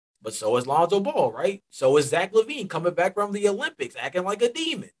 But so is Lonzo Ball, right? So is Zach LaVine coming back from the Olympics, acting like a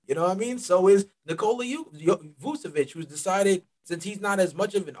demon. You know what I mean? So is Nikola Vucevic, who's decided, since he's not as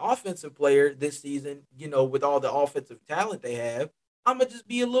much of an offensive player this season, with all the offensive talent they have, I'm going to just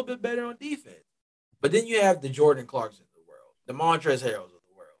be a little bit better on defense. But then you have the Jordan Clarksons of the world, the Montrezl Harrells of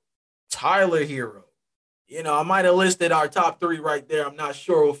the world, Tyler Hero. I might have listed our top 3 right there. I'm not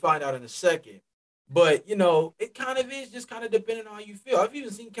sure. We'll find out in a second. But, it kind of is just kind of depending on how you feel. I've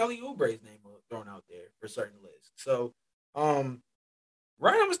even seen Kelly Oubre's name thrown out there for certain lists. So, Ryan,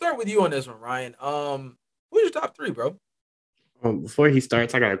 I'm going to start with you on this one, Ryan. Who's your top 3, bro? Before he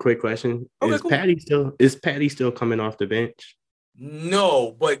starts, I got a quick question. Okay, Is cool. Patty still coming off the bench?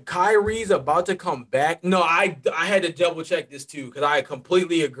 No, but Kyrie's about to come back. No, I had to double check this too because I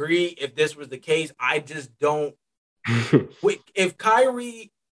completely agree. If this was the case, I just don't. If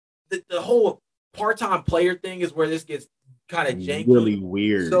Kyrie, the whole part-time player thing is where this gets kind of janky, really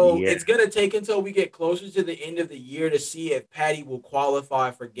weird. So it's gonna take until we get closer to the end of the year to see if Patty will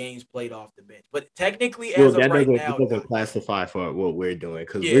qualify for games played off the bench. But technically, as of right now, it doesn't classify for what we're doing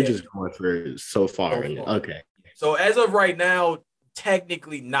because we're just going for so far. Okay. So as of right now,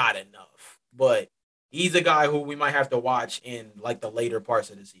 technically not enough, but he's a guy who we might have to watch in like the later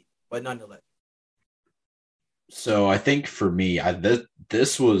parts of the season. But nonetheless. So I think for me,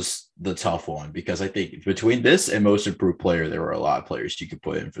 this was the tough one because I think between this and most improved player, there were a lot of players you could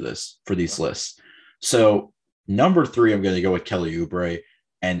put in for these lists. So number 3, I'm going to go with Kelly Oubre,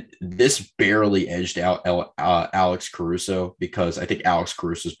 and this barely edged out Alex Caruso because I think Alex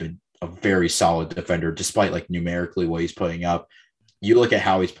Caruso has been a very solid defender, despite like numerically what he's putting up. You look at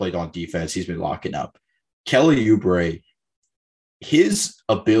how he's played on defense, he's been locking up. Kelly Oubre, his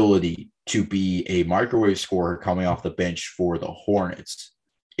ability to be a microwave scorer coming off the bench for the Hornets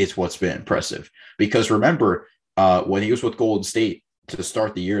is what's been impressive. Because remember, when he was with Golden State to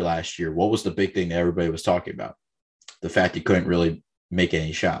start the year last year, what was the big thing that everybody was talking about? The fact he couldn't really make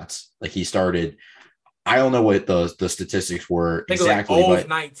any shots. Like he started, I don't know what the statistics were exactly. It was like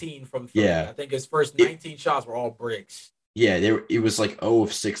 19 from 3. Yeah. I think his first 19 shots were all bricks. Yeah, it was like 0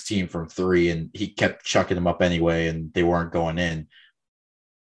 of 16 from 3, and he kept chucking them up anyway, and they weren't going in.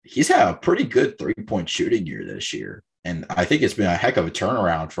 He's had a pretty good 3-point shooting year this year, and I think it's been a heck of a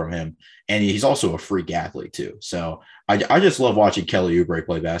turnaround from him. And he's also a freak athlete too. So I just love watching Kelly Oubre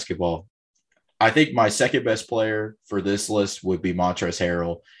play basketball. I think my second best player for this list would be Montrezl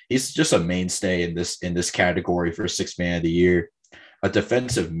Harrell. He's just a mainstay in this category for Six Man of the Year, a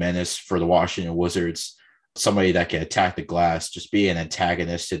defensive menace for the Washington Wizards, somebody that can attack the glass, just be an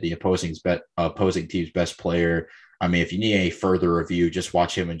antagonist to the opposing team's best player. I mean, if you need any further review, just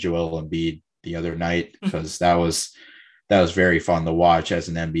watch him and Joel Embiid the other night because that was very fun to watch as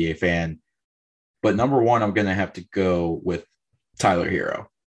an NBA fan. But number 1, I'm going to have to go with Tyler Hero.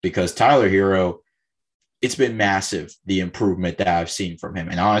 Because Tyler Hero, it's been massive, the improvement that I've seen from him.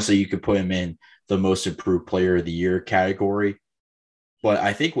 And honestly, you could put him in the most improved player of the year category. But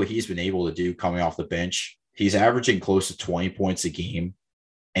I think what he's been able to do coming off the bench, He's averaging close to 20 points a game,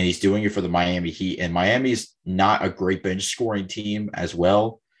 and he's doing it for the Miami Heat. And Miami's not a great bench scoring team as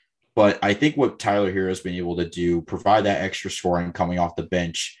well. But I think what Tyler Hero has been able to do, provide that extra scoring coming off the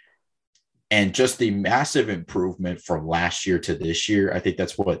bench, and just the massive improvement from last year to this year. I think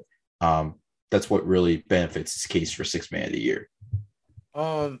that's what really benefits his case for sixth man of the year.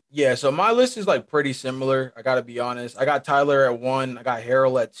 Yeah, so my list is like pretty similar. I gotta be honest. I got Tyler at 1, I got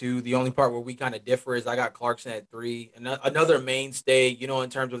Harrell at 2. The only part where we kind of differ is I got Clarkson at 3. And another mainstay, in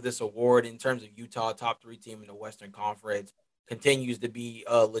terms of this award, in terms of Utah, top 3 team in the Western Conference, continues to be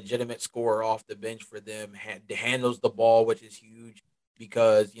a legitimate scorer off the bench for them. Handles the ball, which is huge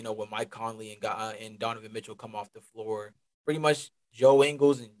because when Mike Conley and Donovan Mitchell come off the floor, pretty much Joe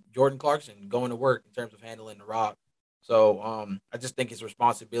Ingles and Jordan Clarkson going to work in terms of handling the rock. So I just think his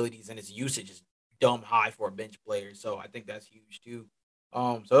responsibilities and his usage is dumb high for a bench player. So I think that's huge too.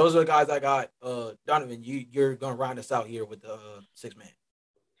 So those are the guys I got. Donovan, you're gonna round us out here with the six man.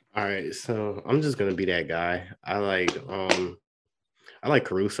 All right, so I'm just gonna be that guy. I like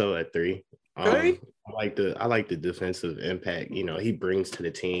Caruso at 3. Okay. I like the defensive impact, he brings to the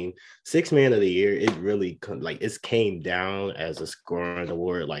team. Six man of the year, it really it's came down as a scoring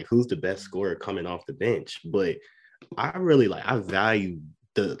award, like who's the best scorer coming off the bench. But I value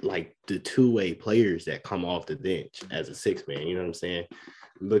the two-way players that come off the bench as a six man, you know what I'm saying?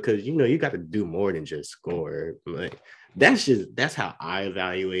 Because you got to do more than just score. Like that's how I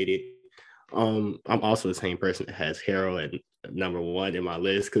evaluate it. I'm also the same person that has Harrell at number 1 in my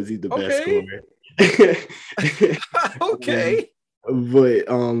list because he's the best scorer. Okay. But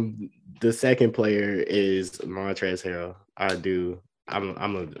the second player is Montrezl Harrell.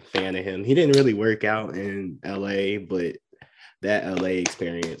 I'm a fan of him. He didn't really work out in LA, but that LA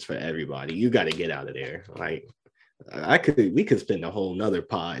experience for everybody, you got to get out of there. Like we could spend a whole nother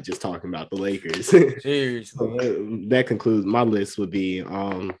pod just talking about the Lakers. Seriously. So that concludes my list. Would be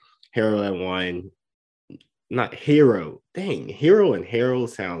Hero at 1, not Hero. Dang, Hero and Hero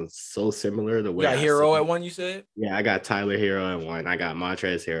sounds so similar. The way you got Hero at 1, you said? Yeah, I got Tyler Hero at 1. I got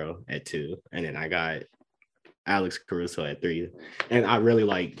Montrezl Harrell at 2, and then I got Alex Caruso at 3. And I really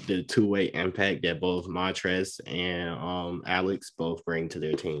like the two-way impact that both Montrezl and Alex both bring to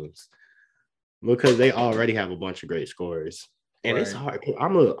their teams because they already have a bunch of great scorers. And It's hard.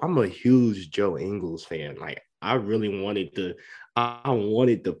 I'm a huge Joe Ingles fan. Like I wanted to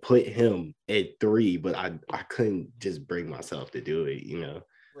put him at 3, but I couldn't just bring myself to do it,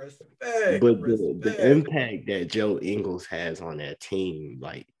 Respect. But the impact that Joe Ingles has on that team,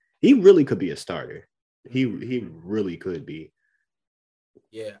 like he really could be a starter. He really could be.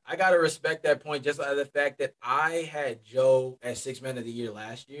 Yeah, I gotta respect that point just out of the fact that I had Joe as six man of the year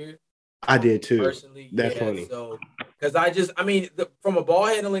last year. I did too. Personally, that's funny. So because from a ball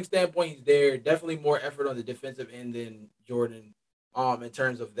handling standpoint, he's there. Definitely more effort on the defensive end than Jordan. In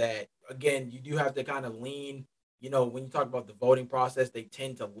terms of that, again, you do have to kind of lean. When you talk about the voting process, they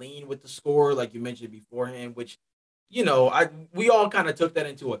tend to lean with the score, like you mentioned beforehand, which we all kind of took that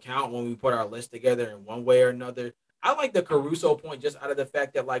into account when we put our list together in one way or another. I like the Caruso point just out of the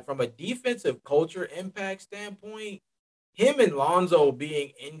fact that, like, from a defensive culture impact standpoint, him and Lonzo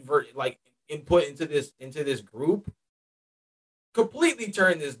being input into this group completely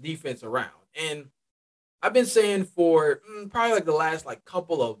turned this defense around. And I've been saying for probably like the last like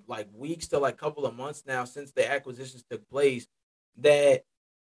couple of like weeks to like couple of months now since the acquisitions took place that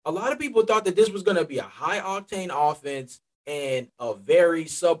a lot of people thought that this was going to be a high octane offense and a very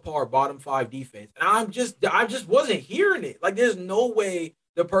subpar bottom 5 defense. And I just wasn't hearing it. Like there's no way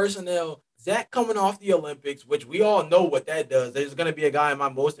the personnel, Zach coming off the Olympics, which we all know what that does. There's going to be a guy in my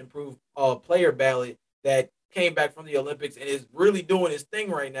most improved player ballot that came back from the Olympics and is really doing his thing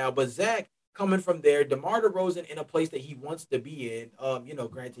right now. But Zach coming from there, DeMar DeRozan in a place that he wants to be in.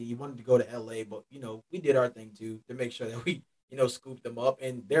 Granted, he wanted to go to LA, but we did our thing too to make sure that we scoop them up.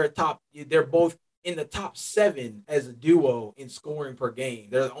 And they're both in the top 7 as a duo in scoring per game.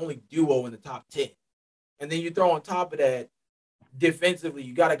 They're the only duo in the top 10. And then you throw on top of that, defensively,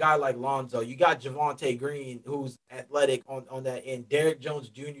 you got a guy like Lonzo. You got Javonte Green, who's athletic on that end. Derrick Jones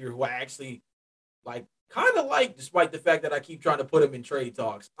Jr., who I actually kind of like, despite the fact that I keep trying to put him in trade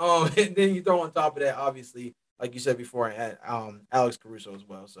talks. And then you throw on top of that, obviously, like you said before, I had Alex Caruso as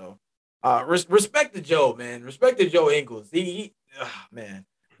well. So respect to Joe, man. Respect to Joe Ingles. Man,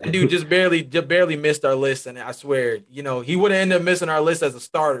 that dude just barely missed our list, and I swear, he would have ended up missing our list as a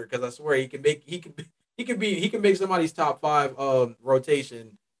starter because I swear he can make somebody's top 5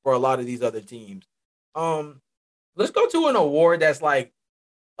 rotation for a lot of these other teams. Let's go to an award that's like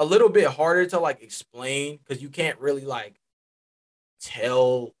a little bit harder to like explain because you can't really like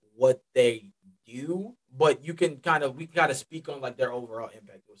tell what they do, but we gotta speak on like their overall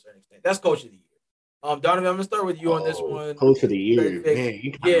impact to a certain extent. That's coach of the year. Donovan, I'm gonna start with you on this one. Coach of the year, Fix. man,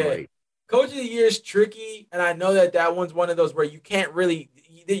 you kind of Yeah, right. coach of the year is tricky, and I know that one's one of those where you can't really,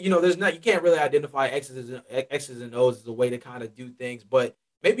 you can't really identify X's and O's as a way to kind of do things, but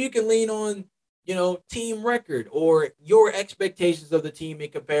maybe you can lean on, team record or your expectations of the team in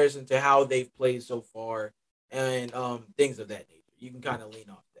comparison to how they've played so far, and things of that nature. You can kind of lean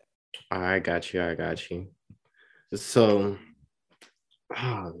off that. I got you. So,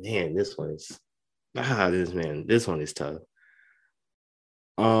 oh man, this one is tough.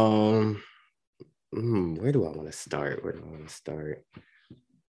 Where do I want to start?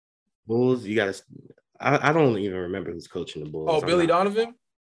 Bulls, you gotta. I don't even remember who's coaching the Bulls. Oh, Billy Donovan?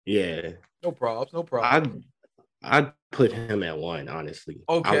 Yeah. No problem. I'd put him at 1, honestly.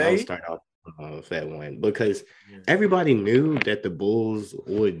 Okay. I'll start off at 1 because everybody knew that the Bulls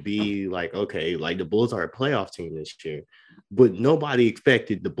would be like, okay, like the Bulls are a playoff team this year, but nobody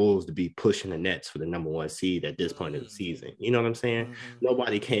expected the Bulls to be pushing the Nets for the number 1 seed at this point of the season. You know what I'm saying? Mm-hmm.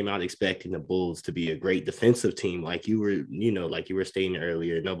 Nobody came out expecting the Bulls to be a great defensive team like you were stating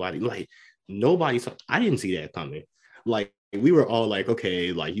earlier. Nobody saw. I didn't see that coming. Like, we were all like,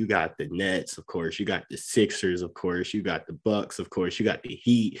 okay, like you got the Nets, of course, you got the Sixers, of course, you got the Bucks, of course, you got the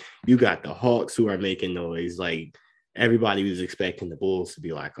Heat, you got the Hawks who are making noise. Like, everybody was expecting the Bulls to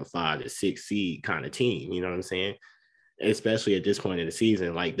be like a 5 to 6 seed kind of team. You know what I'm saying? Especially at this point in the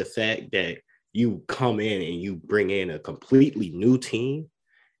season, like the fact that you come in and you bring in a completely new team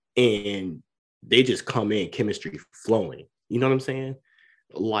and they just come in chemistry flowing. You know what I'm saying?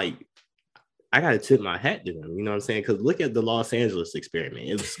 Like, I got to tip my hat to them, you know what I'm saying? Because look at the Los Angeles experiment.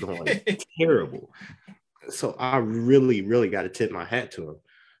 It was going terrible. So I really, really got to tip my hat to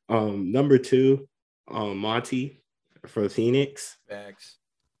him. Number 2, Monty for Phoenix. Facts.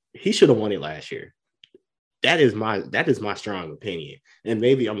 He should have won it last year. That is my strong opinion. And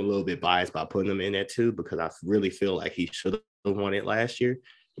maybe I'm a little bit biased by putting him in that too, because I really feel like he should have won it last year.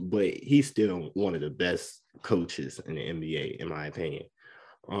 But he's still one of the best coaches in the NBA, in my opinion.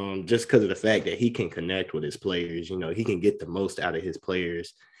 Just because of the fact that he can connect with his players, he can get the most out of his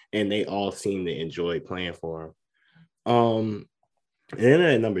players, and they all seem to enjoy playing for him. And then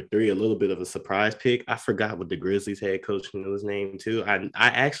at number 3, a little bit of a surprise pick. I forgot what the Grizzlies head coach knew his name too. I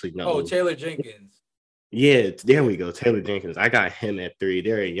actually know. Oh, Taylor Jenkins. Yeah, there we go. Taylor Jenkins. I got him at 3.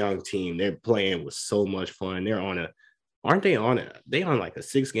 They're a young team. They're playing with so much fun. They're on they on like a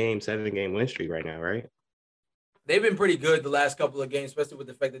 6-game, 7-game win streak right now, right? They've been pretty good the last couple of games, especially with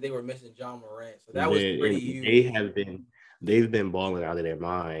the fact that they were missing John Morant. So that was pretty huge. They've been balling out of their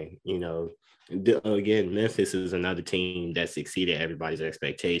mind. Again, Memphis is another team that's exceeded everybody's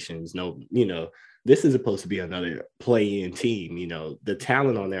expectations. This is supposed to be another play-in team. The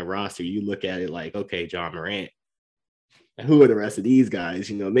talent on that roster, you look at it like, okay, John Morant. Who are the rest of these guys?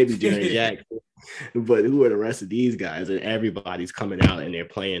 Maybe Jaren Jackson, but who are the rest of these guys? And everybody's coming out and they're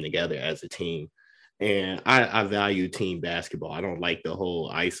playing together as a team. And I value team basketball. I don't like the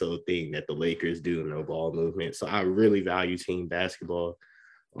whole ISO thing that the Lakers do, no ball movement. So I really value team basketball.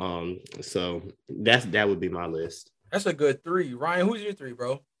 So that would be my list. That's a good 3. Ryan, who's your 3,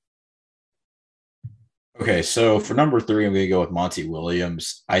 bro? Okay, so for number 3, I'm going to go with Monty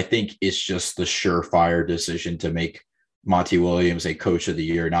Williams. I think it's just the surefire decision to make Monty Williams a Coach of the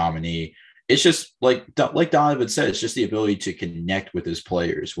Year nominee. It's just like Donovan said, it's just the ability to connect with his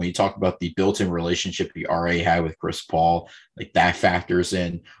players. When you talk about the built-in relationship he already had with Chris Paul, like that factors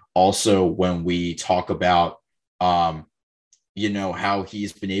in. Also, when we talk about, how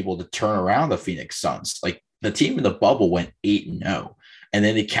he's been able to turn around the Phoenix Suns, like the team in the bubble went 8-0, and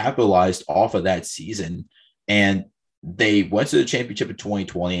then they capitalized off of that season, and they went to the championship in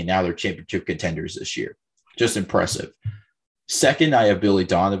 2020, and now they're championship contenders this year. Just impressive. Second, I have Billy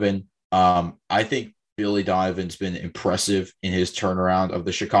Donovan. I think Billy Donovan's been impressive in his turnaround of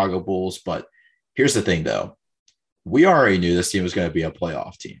the Chicago Bulls, but here's the thing, though. We already knew this team was going to be a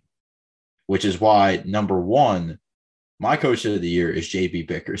playoff team, which is why, number 1, my Coach of the Year is JB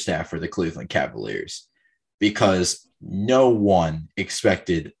Bickerstaff for the Cleveland Cavaliers, because no one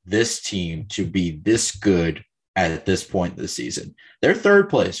expected this team to be this good at this point in the season. They're 3rd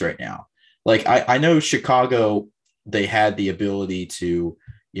place right now. Like, I know Chicago, they had the ability to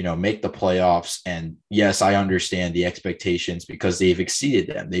make the playoffs. And yes, I understand the expectations because they've exceeded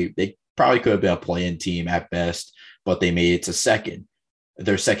them. They probably could have been a play-in team at best, but they made it to 2nd.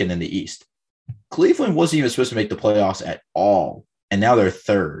 They're 2nd in the East. Cleveland wasn't even supposed to make the playoffs at all, and now they're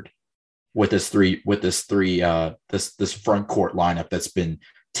 3rd with this front court lineup that's been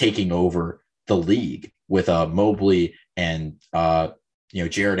taking over the league with Mobley and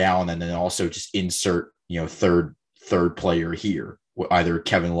Jared Allen, and then also just insert, third player here, either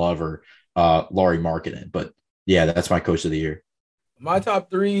Kevin Love or Laurie Markkinen. But yeah, that's my coach of the year. My top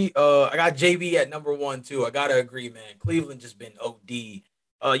three, I got JB at number one too. I gotta agree, man. Cleveland just been OD.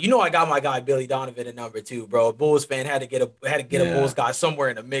 I got my guy Billy Donovan at number two, bro. Bulls fan had to get a Bulls guy somewhere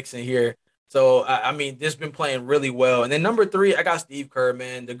in the mix in here. So I mean, this been playing really well. And then number three, I got Steve Kerr,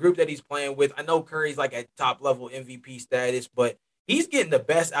 man. The group that he's playing with. I know Curry's like at top level MVP status, but he's getting the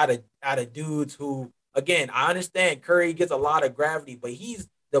best out of dudes who, again, I understand Curry gets a lot of gravity, but he's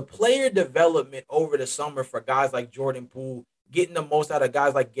the player development over the summer for guys like Jordan Poole, getting the most out of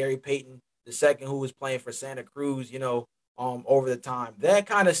guys like Gary Payton, the second who was playing for Santa Cruz, over the time. That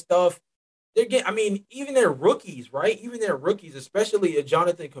kind of stuff. They're getting, I mean, even their rookies, right? Even their rookies, especially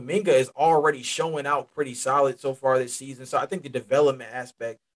Jonathan Kuminga, is already showing out pretty solid so far this season. So I think the development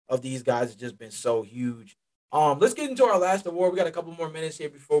aspect of these guys has just been so huge. Let's get into our last award. We got a couple more minutes here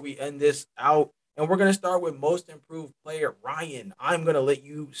before we end this out. And we're going to start with most improved player. Ryan, I'm going to let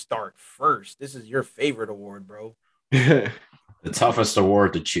you start first. This is your favorite award, bro. The toughest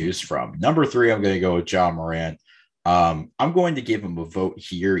award to choose from. Number three, I'm going to go with John Morant. I'm going to give him a vote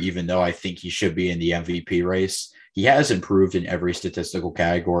here, even though I think he should be in the MVP race. He has improved in every statistical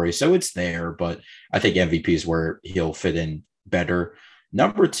category, so it's there, but I think MVP is where he'll fit in better.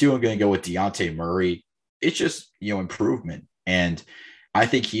 Number two, I'm going to go with Dejounte Murray. It's just, improvement. And I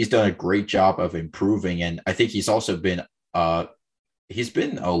think he's done a great job of improving. And I think he's also been a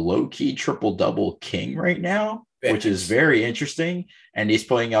low-key triple-double king right now, which is very interesting. And he's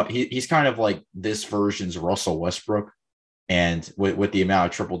playing up. He's kind of like this version's Russell Westbrook, and with the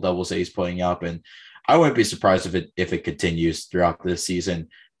amount of triple doubles that he's playing up. And I wouldn't be surprised if it continues throughout this season,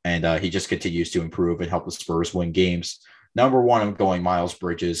 and he just continues to improve and help the Spurs win games. Number one, I'm going Miles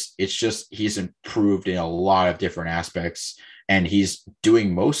Bridges. It's just he's improved in a lot of different aspects, and he's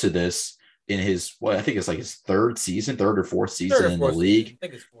doing most of this in his I think it's like his third or fourth season in the league. I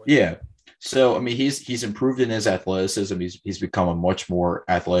think it's fourth. Yeah. So I mean, he's improved in his athleticism. He's become a much more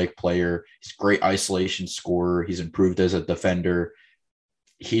athletic player. He's a great isolation scorer. He's improved as a defender.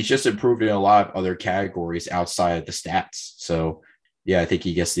 He's just improved in a lot of other categories outside of the stats. So yeah, I think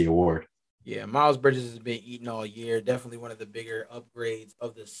he gets the award. Yeah, Miles Bridges has been eating all year. Definitely one of the bigger upgrades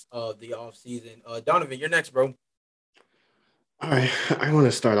of the offseason. Donovan, you're next, bro. All right, I want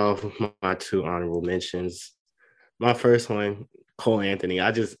to start off with my two honorable mentions. My first one, Cole Anthony.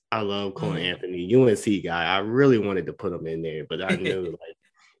 I love Cole Anthony, UNC guy. I really wanted to put him in there, but I knew like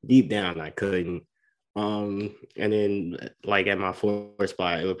deep down I couldn't. And then like at my fourth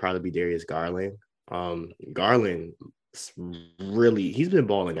spot, it would probably be Darius Garland. Garland really, he's been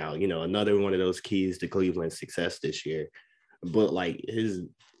balling out. Another one of those keys to Cleveland's success this year. But like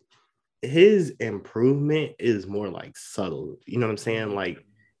his improvement is more like subtle. You know what I'm saying? Like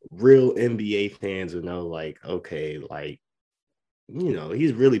real NBA fans will know, like, okay, like,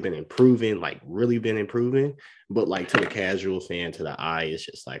 he's really been improving, but like to the casual fan, to the eye, it's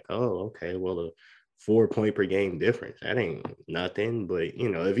just like, oh, okay, well, a 4-point per game difference, that ain't nothing. But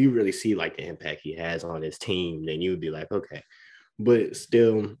if you really see like the impact he has on his team, then you would be like, okay. But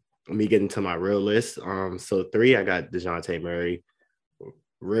still, let me get into my real list. So 3, I got DeJounte Murray.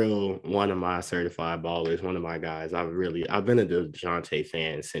 Real one of my certified ballers, one of my guys. I've been a DeJounte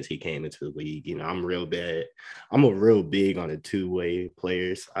fan since he came into the league. I'm a real big on the two-way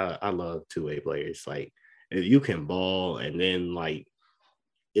players. I love two-way players. Like if you can ball, and then like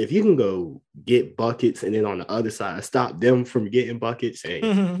if you can go get buckets, and then on the other side stop them from getting buckets, hey,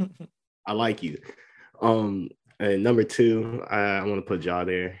 I like you. And number 2, I want to put Ja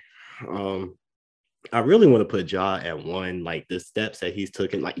there. I really want to put Ja at 1, like the steps that he's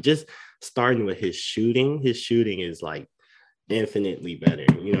taken, like just starting with his shooting. His shooting is like infinitely better,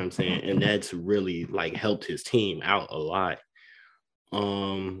 you know what I'm saying? And that's really like helped his team out a lot.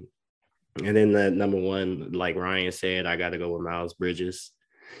 And then the number 1, like Ryan said, I got to go with Miles Bridges.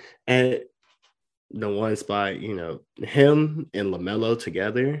 And the one spot, him and LaMelo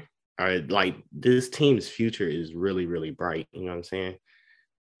together are like, this team's future is really, really bright, you know what I'm saying?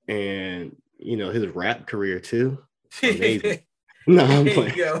 And his rap career too. Amazing. No, I'm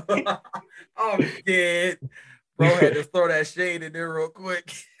playing. Yo, I'm dead. Bro had to throw that shade in there real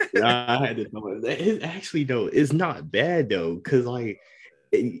quick. Nah, I had to throw it. Actually, though, it's not bad though, because like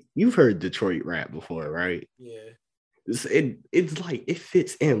you've heard Detroit rap before, right? Yeah. It's like it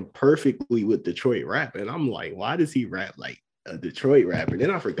fits in perfectly with Detroit rap, and I'm like, why does he rap like a Detroit rapper? Then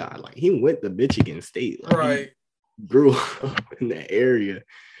I forgot, like he went to Michigan State, like, right? Grew up in that area.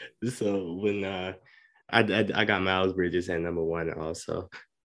 So when I got Miles Bridges at number 1 also.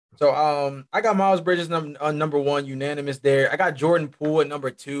 So I got Miles Bridges number one, unanimous there. I got Jordan Poole at number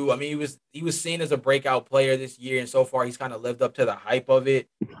two. I mean, he was seen as a breakout player this year, and so far he's kind of lived up to the hype of it.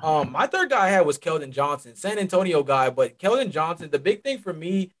 My third guy I had was Keldon Johnson, San Antonio guy, but Keldon Johnson, the big thing for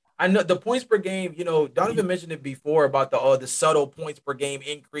me, I know the points per game. Donovan mentioned it before about the subtle points per game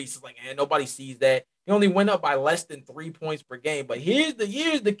increase. It's like, and nobody sees that. He only went up by less than 3 points per game. But here's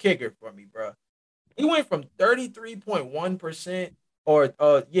the kicker for me, bro. He went from 33.1% or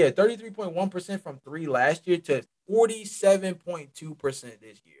 33.1% from three last year to 47.2%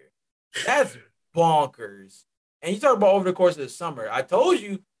 this year. That's bonkers. And you talk about over the course of the summer. I told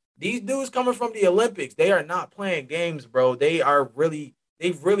you these dudes coming from the Olympics, they are not playing games, bro. They've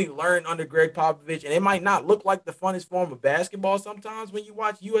really learned under Greg Popovich, and it might not look like the funnest form of basketball sometimes when you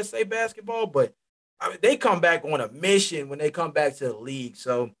watch USA basketball, but I mean, they come back on a mission when they come back to the league.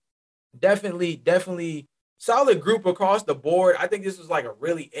 So definitely solid group across the board. I think this was like a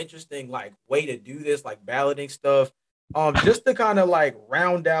really interesting like way to do this, like balloting stuff. Just to kind of like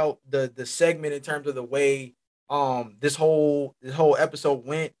round out the segment in terms of the way this whole episode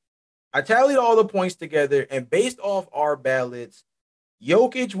went. I tallied all the points together, and based off our ballots,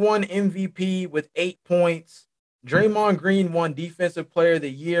 Jokic won MVP with 8 points. Draymond Green won Defensive Player of the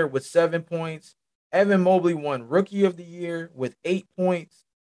Year with 7 points. Evan Mobley won Rookie of the Year with 8 points.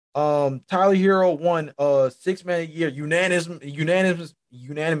 Tyler Hero won Six-Man of the Year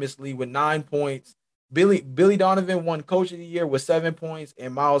unanimously with 9 points. Billy Donovan won Coach of the Year with 7 points,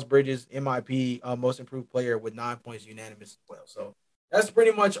 and Miles Bridges MIP Most Improved Player with 9 points unanimous as well. So that's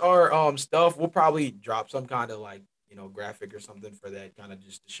pretty much our stuff. We'll probably drop some kind of like graphic or something for that kind of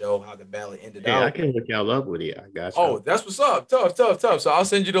just to show how the ballot ended Hey, I out. can look y'all up with it. I got Oh, y'all. that's what's up. Tough, tough, tough. So I'll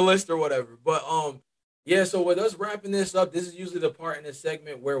send you the list or whatever. But yeah, so with us wrapping this up, this is usually the part in the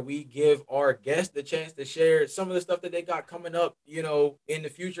segment where we give our guests the chance to share some of the stuff that they got coming up, in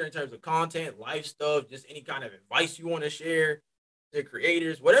the future in terms of content, life stuff, just any kind of advice you want to share to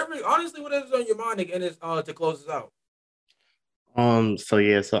creators, whatever, honestly, whatever's on your mind again is to close us out. So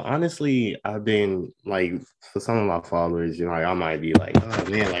yeah, so honestly, I've been like for some of my followers, like I might be like, oh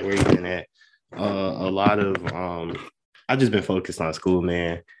man, like where you been at? A lot of I've just been focused on school,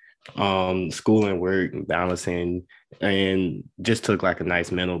 man. School and work and balancing, and just took like a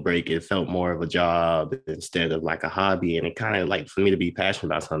nice mental break. It felt more of a job instead of like a hobby. And it kind of like for me to be passionate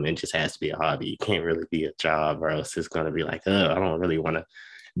about something, it just has to be a hobby. It can't really be a job, or else it's gonna be like, I don't really want to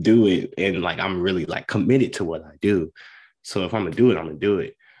do it. And like I'm really like committed to what I do. So if I'm gonna do it, I'm gonna do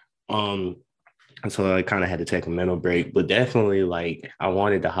it. Um, and so I kind of had to take a mental break, but definitely like I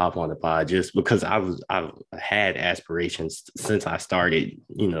wanted to hop on the pod just because I've had aspirations since I started,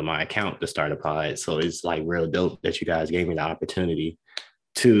 my account to start a pod. So it's like real dope that you guys gave me the opportunity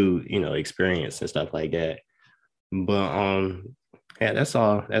to, experience and stuff like that. But yeah, that's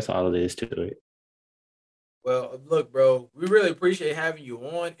all it is to it. Well, look, bro, we really appreciate having you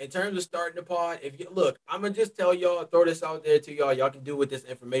on. In terms of starting the pod, if you look, I'm gonna just tell y'all, throw this out there to y'all. Y'all can do with this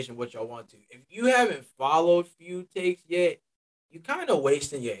information what y'all want to. If you haven't followed Feud Takes yet, you kind of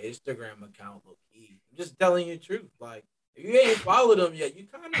wasting your Instagram account, low key. I'm just telling you the truth. Like, if you ain't followed them yet, you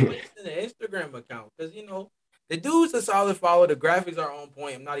kind of wasting the Instagram account because the dude's a solid follow. The graphics are on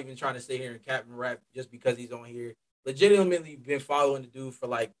point. I'm not even trying to sit here and cap and rap just because he's on here. Legitimately been following the dude for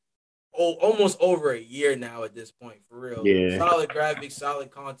like almost over a year now at this point, for real. Yeah. Solid graphics, solid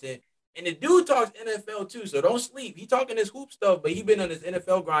content. And the dude talks NFL too, so don't sleep. He talking his hoop stuff, but he been on his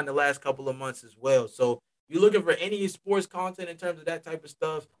NFL grind the last couple of months as well. So if you're looking for any sports content in terms of that type of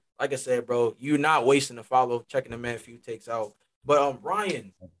stuff, like I said, bro, you're not wasting a follow, checking the man Few takes out. But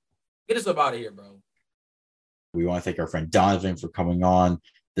Ryan, get us up out of here, bro. We want to thank our friend Donovan for coming on.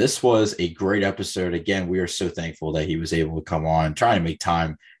 This was a great episode. Again, we are so thankful that he was able to come on, trying to make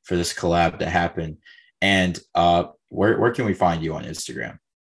time for this collab to happen. And where can we find you on Instagram?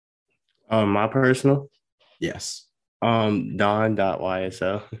 My personal, Yes.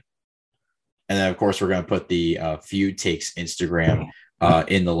 Don.ysl. And then, of course, we're going to put the Feud Takes Instagram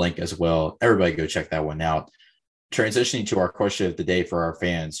in the link as well. Everybody go check that one out. Transitioning to our question of the day for our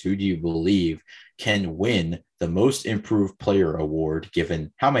fans, who do you believe can win the Most Improved Player award,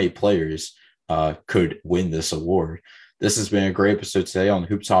 given how many players could win this award? This has been a great episode today on the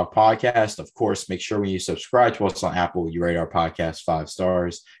Hoop Talk podcast. Of course, make sure when you subscribe to us on Apple, you rate our podcast 5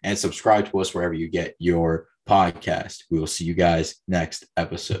 stars and subscribe to us wherever you get your podcast. We will see you guys next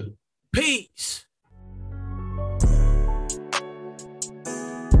episode. Peace.